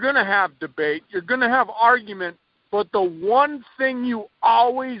because you're going to have debate. You're going to have argument. But the one thing you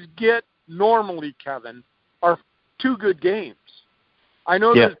always get normally, Kevin, are 2 good games. I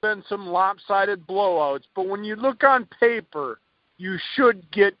know there's been some lopsided blowouts, but when you look on paper, you should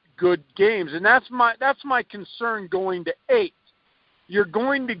get good games. And that's my concern going to 8. You're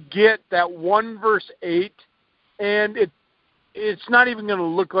going to get that 1 versus 8, and it's not even going to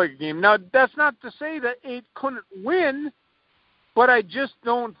look like a game. Now, that's not to say that it couldn't win, but I just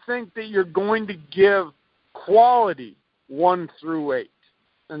don't think that you're going to give quality 1 through 8.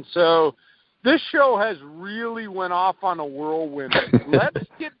 And so this show has really went off on a whirlwind. Let's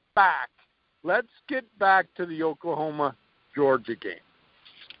get back to the Oklahoma-Georgia game.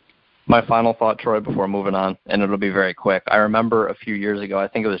 My final thought, Troy, before moving on, and it'll be very quick. I remember a few years ago, I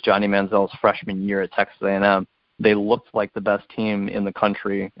think it was Johnny Manziel's freshman year at Texas A&M, they looked like the best team in the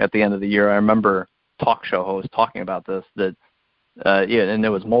country at the end of the year. I remember talk show hosts talking about this, that and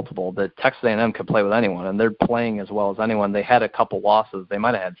there was multiple, that Texas A&M could play with anyone, and they're playing as well as anyone. They had a couple losses. They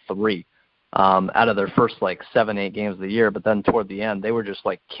might have had 3 out of their first, 7-8 games of the year, but then toward the end, they were just,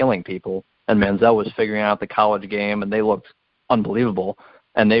 killing people, and Manziel was figuring out the college game, and they looked unbelievable,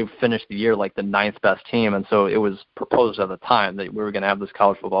 and they finished the year like the 9th best team, and so it was proposed at the time that we were going to have this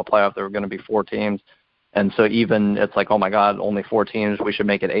college football playoff. There were going to be 4 teams, and so even it's like, oh, my God, only 4 teams, we should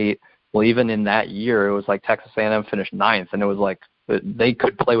make it 8. Well, even in that year, it was like Texas A&M finished 9th, and it was like they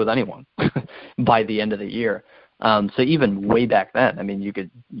could play with anyone by the end of the year. So even way back then, I mean, you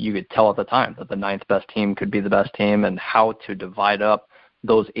could tell at the time that the 9th best team could be the best team, and how to divide up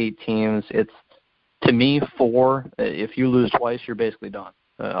those 8 teams. It's, to me, 4. If you lose twice, you're basically done,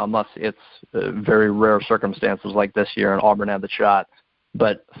 unless it's very rare circumstances like this year, and Auburn had the shot.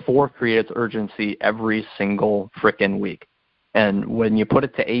 But 4 creates urgency every single frickin' week. And when you put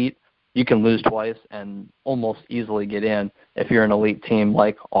it to 8, you can lose twice and almost easily get in if you're an elite team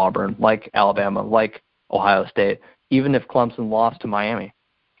like Auburn, like Alabama, like Ohio State. Even if Clemson lost to Miami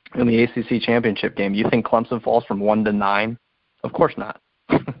in the ACC championship game, you think Clemson falls from 1 to 9? Of course not.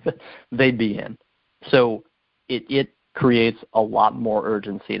 They'd be in. So it creates a lot more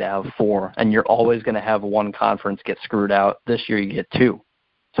urgency to have 4, and you're always going to have one conference get screwed out. This year you get 2.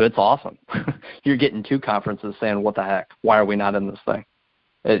 So it's awesome. You're getting 2 conferences saying, what the heck? Why are we not in this thing?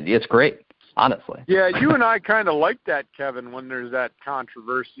 It's great, honestly. Yeah, you and I kind of like that, Kevin, when there's that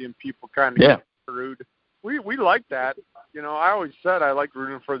controversy and people kind of get screwed. We like that. You know, I always said I like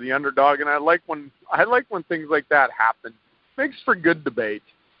rooting for the underdog, and I like when things like that happen. Makes for good debate.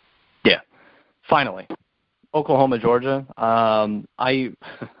 Yeah. Finally, Oklahoma, Georgia. I'm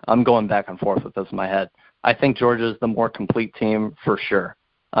going back and forth with this in my head. I think Georgia is the more complete team for sure.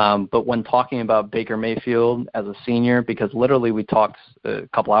 But when talking about Baker Mayfield as a senior, because literally we talked a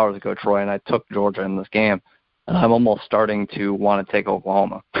couple hours ago, Troy, and I took Georgia in this game, and I'm almost starting to want to take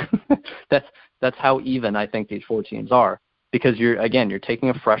Oklahoma. That's how even I think these 4 teams are, because you're taking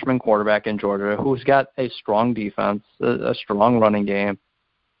a freshman quarterback in Georgia who's got a strong defense, a strong running game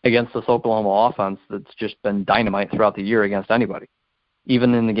against this Oklahoma offense that's just been dynamite throughout the year against anybody.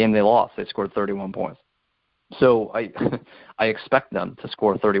 Even in the game they lost, they scored 31 points. So I expect them to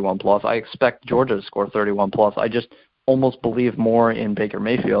score 31+. I expect Georgia to score 31+. I just almost believe more in Baker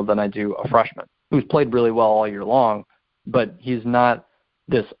Mayfield than I do a freshman who's played really well all year long, but he's not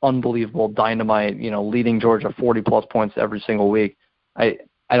this unbelievable dynamite, leading Georgia 40+ points every single week. I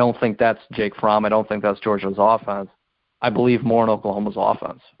don't think that's Jake Fromm. I don't think that's Georgia's offense. I believe more in Oklahoma's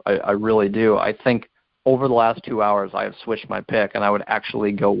offense. I really do. I think over the last 2 hours I have switched my pick, and I would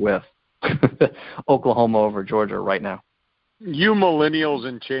actually go with Oklahoma over Georgia right now. You millennials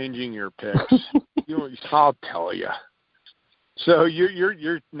and changing your picks. I'll tell you. So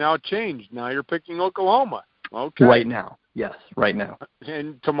you're now changed. Now you're picking Oklahoma. Okay. Right now. Yes, right now.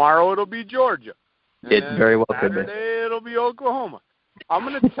 And tomorrow it'll be Georgia. And it very well could be. Saturday it'll be Oklahoma. I'm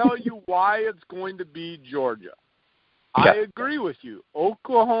going to tell you why it's going to be Georgia. I agree with you.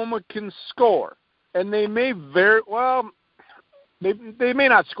 Oklahoma can score, and they may They may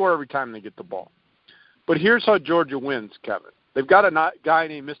not score every time they get the ball. But here's how Georgia wins, Kevin. They've got a guy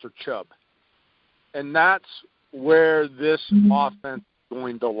named Mr. Chubb. And that's where this offense is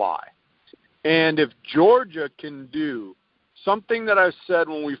going to lie. And if Georgia can do something that I've said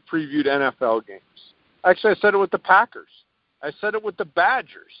when we've previewed NFL games. Actually, I said it with the Packers. I said it with the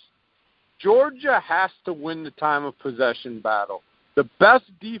Badgers. Georgia has to win the time of possession battle. The best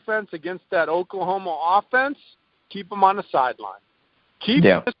defense against that Oklahoma offense, keep them on the sideline. Keep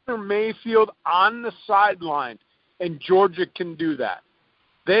Mr. Mayfield on the sideline, and Georgia can do that.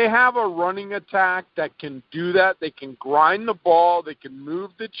 They have a running attack that can do that. They can grind the ball. They can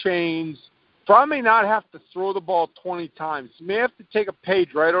move the chains. Probably may not have to throw the ball 20 times. You may have to take a page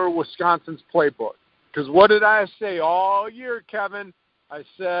right out of Wisconsin's playbook. Because what did I say all year, Kevin? I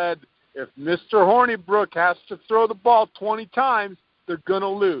said, if Mr. Hornibrook has to throw the ball 20 times, they're going to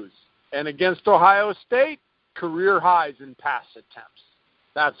lose. And against Ohio State, career highs in pass attempts.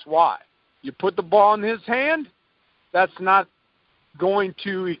 That's why. You put the ball in his hand, that's not going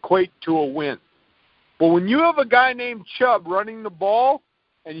to equate to a win. But when you have a guy named Chubb running the ball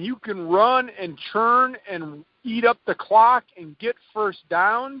and you can run and churn and eat up the clock and get first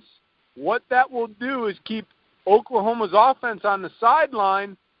downs, what that will do is keep Oklahoma's offense on the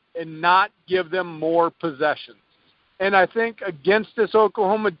sideline and not give them more possessions. And I think against this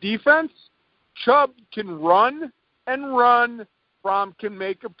Oklahoma defense, Chubb can run and run. Fromm can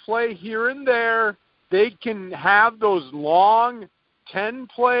make a play here and there. They can have those long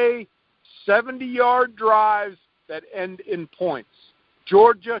 10-play, 70-yard drives that end in points.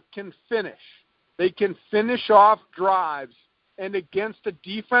 Georgia can finish. They can finish off drives. And against a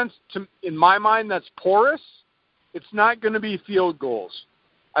defense, in my mind, that's porous, it's not going to be field goals.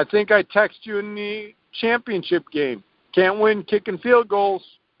 I think I text you in the championship game. Can't win kicking field goals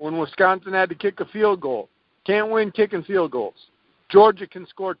when Wisconsin had to kick a field goal. Can't win kicking field goals. Georgia can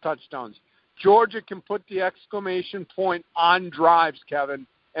score touchdowns. Georgia can put the exclamation point on drives, Kevin.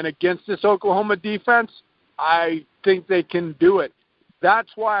 And against this Oklahoma defense, I think they can do it. That's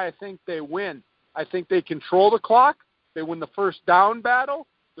why I think they win. I think they control the clock. They win the first down battle.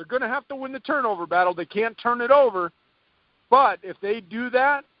 They're going to have to win the turnover battle. They can't turn it over. But if they do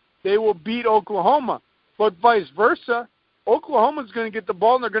that, they will beat Oklahoma. But vice versa, Oklahoma's going to get the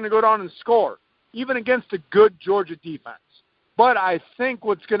ball and they're going to go down and score, even against a good Georgia defense. But I think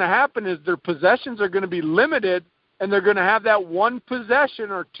what's going to happen is their possessions are going to be limited, and they're going to have that one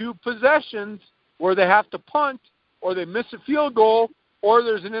possession or two possessions where they have to punt or they miss a field goal or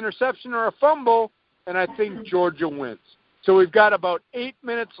there's an interception or a fumble, and I think Georgia wins. So we've got about 8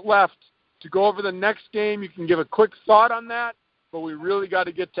 minutes left to go over the next game. You can give a quick thought on that, but we really got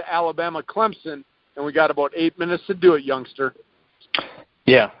to get to Alabama-Clemson, and we got about 8 minutes to do it, youngster.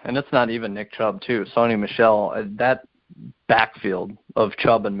 Yeah, and it's not even Nick Chubb, too. Sony Michel, that backfield of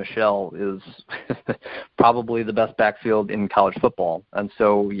Chubb and Michel is probably the best backfield in college football. And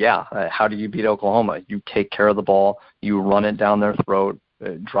so, yeah, how do you beat Oklahoma? You take care of the ball. You run it down their throat,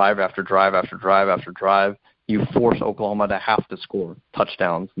 drive after drive after drive after drive. You force Oklahoma to have to score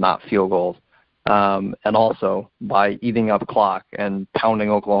touchdowns, not field goals. And also, by eating up clock and pounding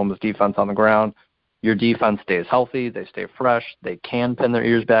Oklahoma's defense on the ground, your defense stays healthy, they stay fresh, they can pin their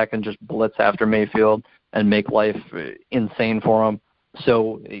ears back and just blitz after Mayfield and make life insane for them.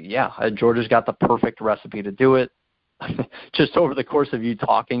 So, yeah, Georgia's got the perfect recipe to do it. Just over the course of you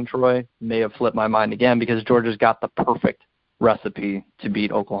talking, Troy, may have flipped my mind again because Georgia's got the perfect recipe to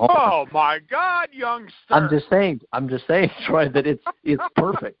beat Oklahoma. Oh, my God, youngster. I'm just saying, Troy, that it's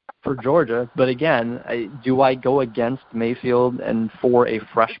perfect for Georgia. But, again, do I go against Mayfield and for a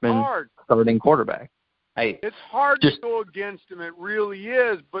freshman starting quarterback? It's hard to go against him. It really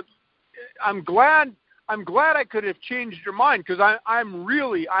is. But I'm glad I could have changed your mind because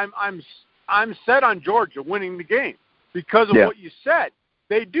I'm set on Georgia winning the game because of what you said.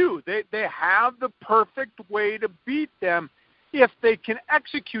 They do. They have the perfect way to beat them if they can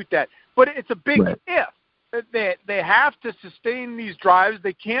execute that. But it's a big if. They have to sustain these drives.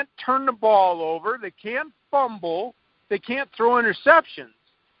 They can't turn the ball over. They can't fumble. They can't throw interceptions.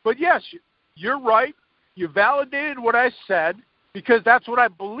 But, yes, you're right. You validated what I said because that's what I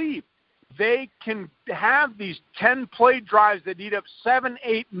believe. They can have these 10-play drives that eat up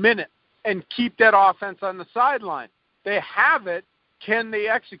 7-8 minutes and keep that offense on the sideline. They have it. Can they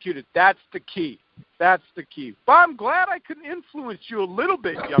execute it? That's the key. That's the key. But I'm glad I could influence you a little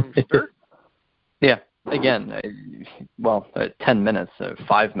bit, youngster. Yeah. Again, 10 minutes,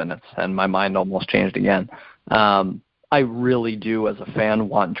 5 minutes, and my mind almost changed again. I really do, as a fan,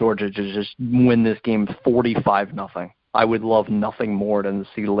 want Georgia to just win this game 45-0. I would love nothing more than to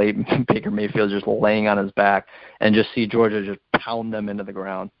see Baker Mayfield just laying on his back and just see Georgia just pound them into the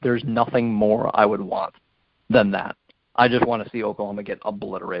ground. There's nothing more I would want than that. I just want to see Oklahoma get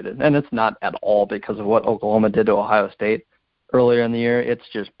obliterated. And it's not at all because of what Oklahoma did to Ohio State earlier in the year. It's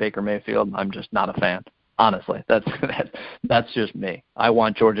just Baker Mayfield. I'm just not a fan. Honestly, that's just me. I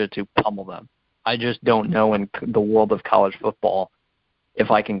want Georgia to pummel them. I just don't know in the world of college football if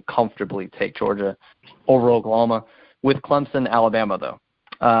I can comfortably take Georgia over Oklahoma. With Clemson, Alabama, though.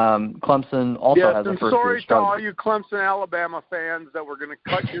 Clemson also has a first-year starter. Sorry to all you Clemson, Alabama fans that we're going to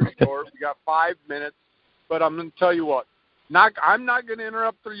cut you short. We got 5 minutes, but I'm going to tell you what. I'm not going to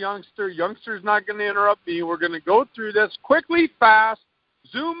interrupt the youngster. Youngster's not going to interrupt me. We're going to go through this quickly, fast,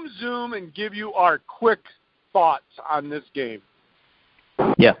 zoom, and give you our quick thoughts on this game.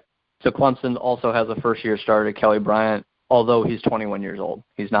 Yeah. So Clemson also has a first-year starter, Kelly Bryant, although he's 21 years old.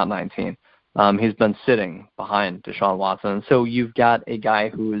 He's not 19. He's been sitting behind Deshaun Watson. So you've got a guy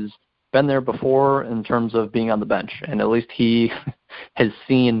who's been there before in terms of being on the bench, and at least he has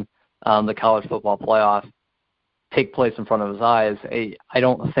seen the college football playoff. take place in front of his eyes. I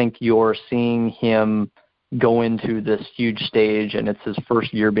don't think you're seeing him go into this huge stage and it's his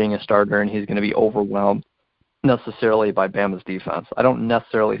first year being a starter and he's going to be overwhelmed necessarily by Bama's defense. I don't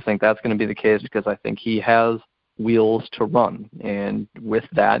necessarily think that's going to be the case because I think he has wheels to run. And with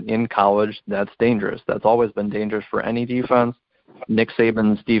that in college, that's dangerous. That's always been dangerous for any defense. Nick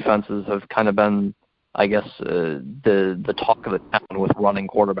Saban's defenses have kind of been, I guess, the talk of the town with running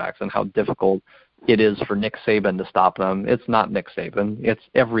quarterbacks and how difficult it is for Nick Saban to stop them. It's not Nick Saban. It's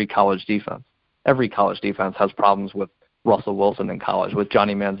every college defense. Every college defense has problems with Russell Wilson in college, with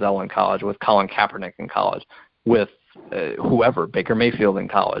Johnny Manziel in college, with Colin Kaepernick in college, with whoever, Baker Mayfield in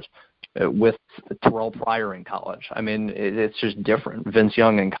college, with Terrell Pryor in college. I mean, it's just different. Vince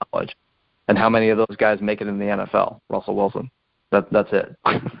Young in college. And how many of those guys make it in the NFL? Russell Wilson. That's it.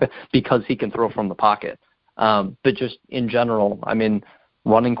 Because he can throw from the pocket. But just in general, I mean,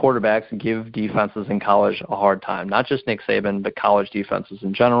 running quarterbacks give defenses in college a hard time. Not just Nick Saban, but college defenses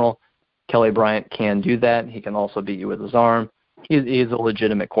in general. Kelly Bryant can do that. He can also beat you with his arm. He's a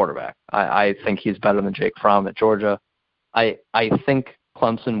legitimate quarterback. I think he's better than Jake Fromm at Georgia. I think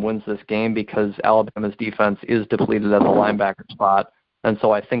Clemson wins this game because Alabama's defense is depleted at the linebacker spot, and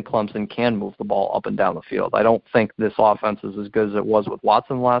so I think Clemson can move the ball up and down the field. I don't think this offense is as good as it was with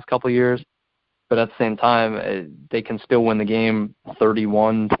Watson the last couple of years, but at the same time, they can still win the game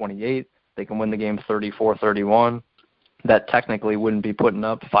 31-28. They can win the game 34-31. That technically wouldn't be putting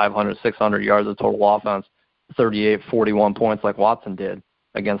up 500, 600 yards of total offense, 38, 41 points like Watson did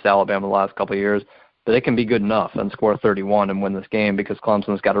against Alabama the last couple of years. But it can be good enough and score 31 and win this game because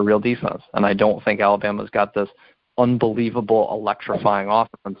Clemson's got a real defense. And I don't think Alabama's got this unbelievable, electrifying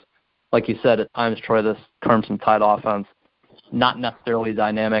offense. Like you said, at times, Troy, this Crimson Tide offense, not necessarily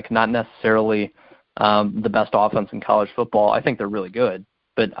dynamic, not necessarily the best offense in college football. I think they're really good.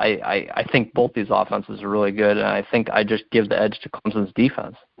 But I think both these offenses are really good, and I think I just give the edge to Clemson's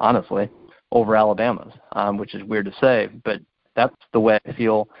defense, honestly, over Alabama's, which is weird to say, but that's the way I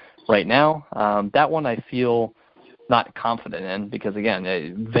feel right now. That one I feel not confident in because,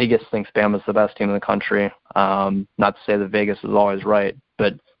 again, Vegas thinks Bama's the best team in the country. Not to say that Vegas is always right,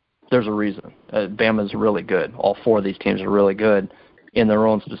 but there's a reason. Bama's really good. All four of these teams are really good in their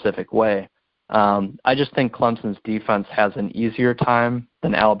own specific way. I just think Clemson's defense has an easier time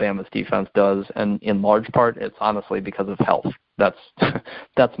than Alabama's defense does, and in large part, it's honestly because of health.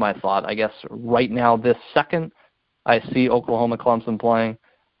 That's my thought. I guess right now, this second, I see Oklahoma-Clemson playing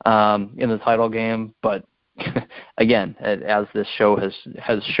in the title game, but again, as this show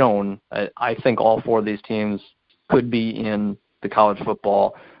has shown, I think all four of these teams could be in the college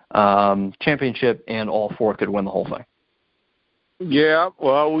football championship, and all four could win the whole thing. Yeah,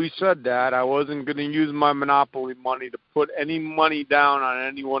 well, we said that. I wasn't going to use my monopoly money to put any money down on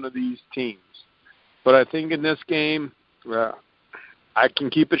any one of these teams. But I think in this game, I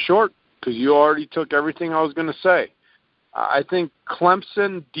can keep it short because you already took everything I was going to say. I think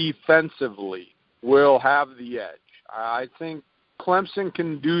Clemson defensively will have the edge. I think Clemson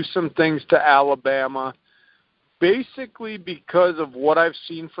can do some things to Alabama basically because of what I've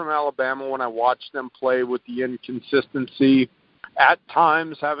seen from Alabama when I watch them play with the inconsistency, at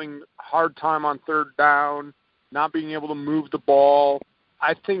times having a hard time on third down, not being able to move the ball.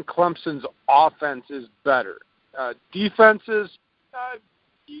 I think Clemson's offense is better. Defenses,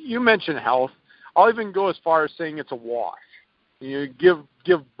 you mentioned health. I'll even go as far as saying it's a wash. You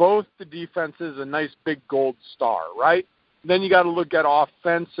give both the defenses a nice big gold star, right? Then you got to look at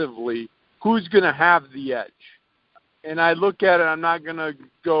offensively, who's going to have the edge. And I look at it, I'm not going to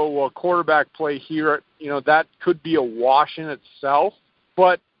go a quarterback play here. That could be a wash in itself.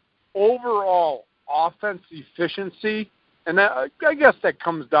 But overall, offense efficiency, and I guess that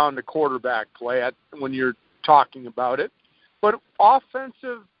comes down to quarterback play when you're talking about it. But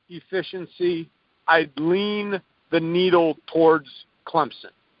offensive efficiency, I'd lean the needle towards Clemson.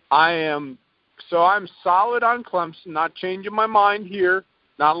 I'm solid on Clemson, not changing my mind here.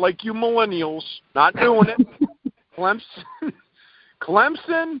 Not like you millennials, not doing it.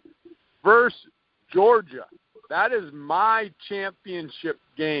 Clemson versus Georgia. That is my championship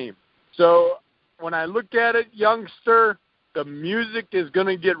game. So when I look at it, youngster, the music is going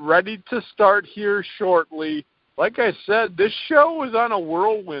to get ready to start here shortly. Like I said, this show was on a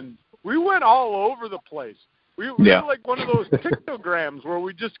whirlwind. We went all over the place. We were like one of those pictograms where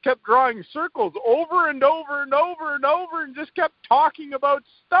we just kept drawing circles over and over and over and over and just kept talking about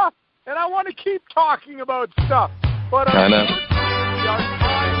stuff. And I want to keep talking about stuff. But unfortunately, our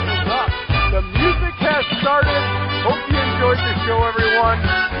time is up. The music has started. Hope you enjoyed the show, everyone.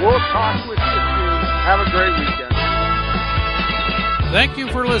 We'll talk with you soon. Have a great weekend. Thank you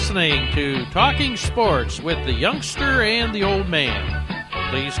for listening to Talking Sports with the Youngster and the Old Man.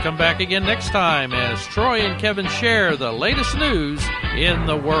 Please come back again next time as Troy and Kevin share the latest news in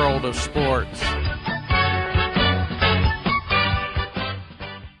the world of sports.